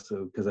every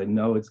episode because I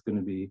know it's going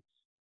to be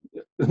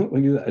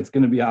it's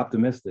going to be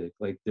optimistic.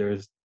 Like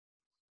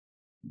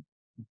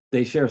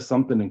they share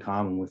something in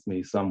common with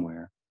me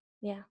somewhere,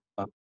 Yeah.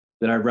 uh,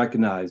 that I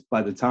recognize.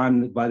 By the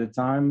time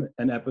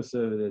an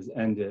episode is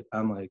ended,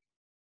 I'm like,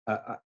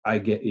 I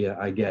get, yeah,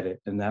 I get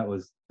it, and that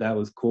was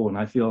cool, and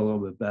I feel a little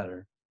bit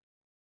better.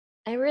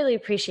 I really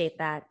appreciate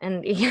that.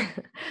 And Izzy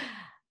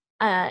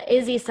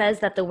says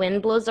that the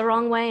wind blows the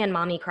wrong way and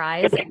mommy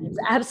cries. It's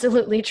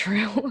absolutely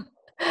true.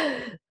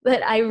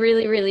 But I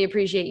really, really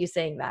appreciate you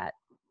saying that.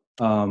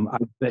 I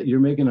bet you're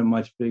making a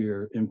much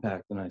bigger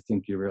impact than I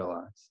think you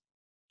realize.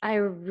 I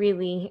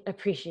really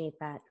appreciate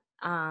that.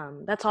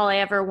 That's all I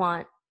ever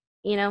want,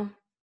 you know?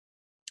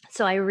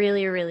 So I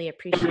really, really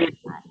appreciate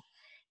that.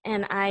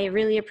 And I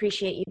really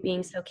appreciate you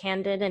being so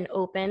candid and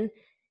open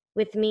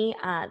with me.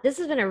 This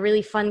has been a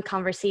really fun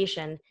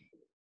conversation.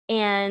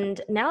 And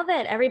now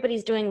that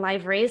everybody's doing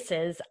live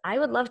races, I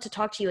would love to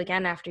talk to you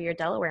again after your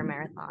Delaware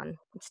Marathon.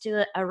 Let's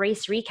do a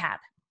race recap.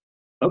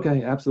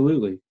 Okay,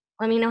 absolutely.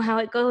 Let me know how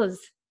it goes.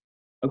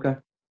 Okay.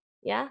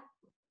 Yeah?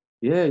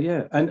 Yeah,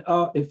 yeah. And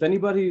if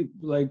anybody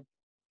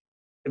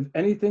if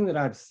anything that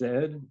I've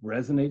said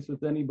resonates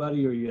with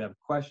anybody or you have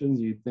questions,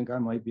 you think I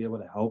might be able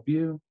to help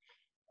you,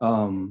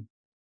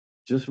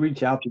 just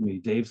reach out to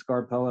me,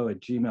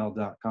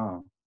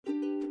 davescarpello@gmail.com.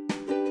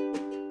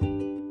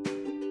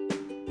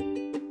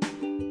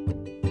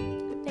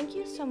 Thank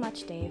you so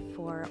much, Dave,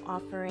 for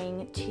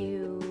offering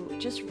to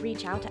just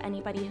reach out to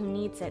anybody who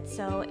needs it.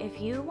 So if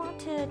you want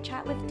to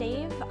chat with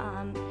Dave,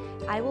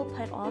 I will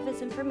put all of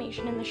his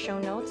information in the show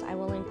notes. I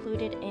will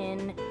include it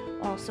in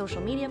all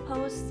social media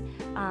posts.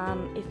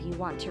 If you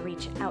want to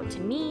reach out to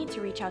me,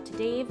 to reach out to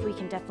Dave, we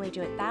can definitely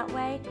do it that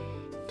way.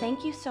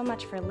 Thank you so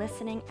much for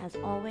listening, as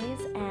always.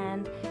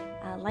 And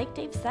like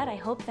Dave said, I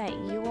hope that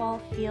you all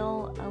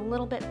feel a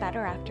little bit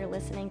better after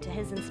listening to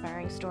his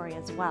inspiring story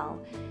as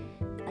well.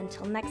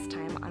 Until next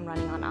time on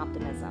Running on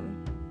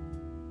Optimism.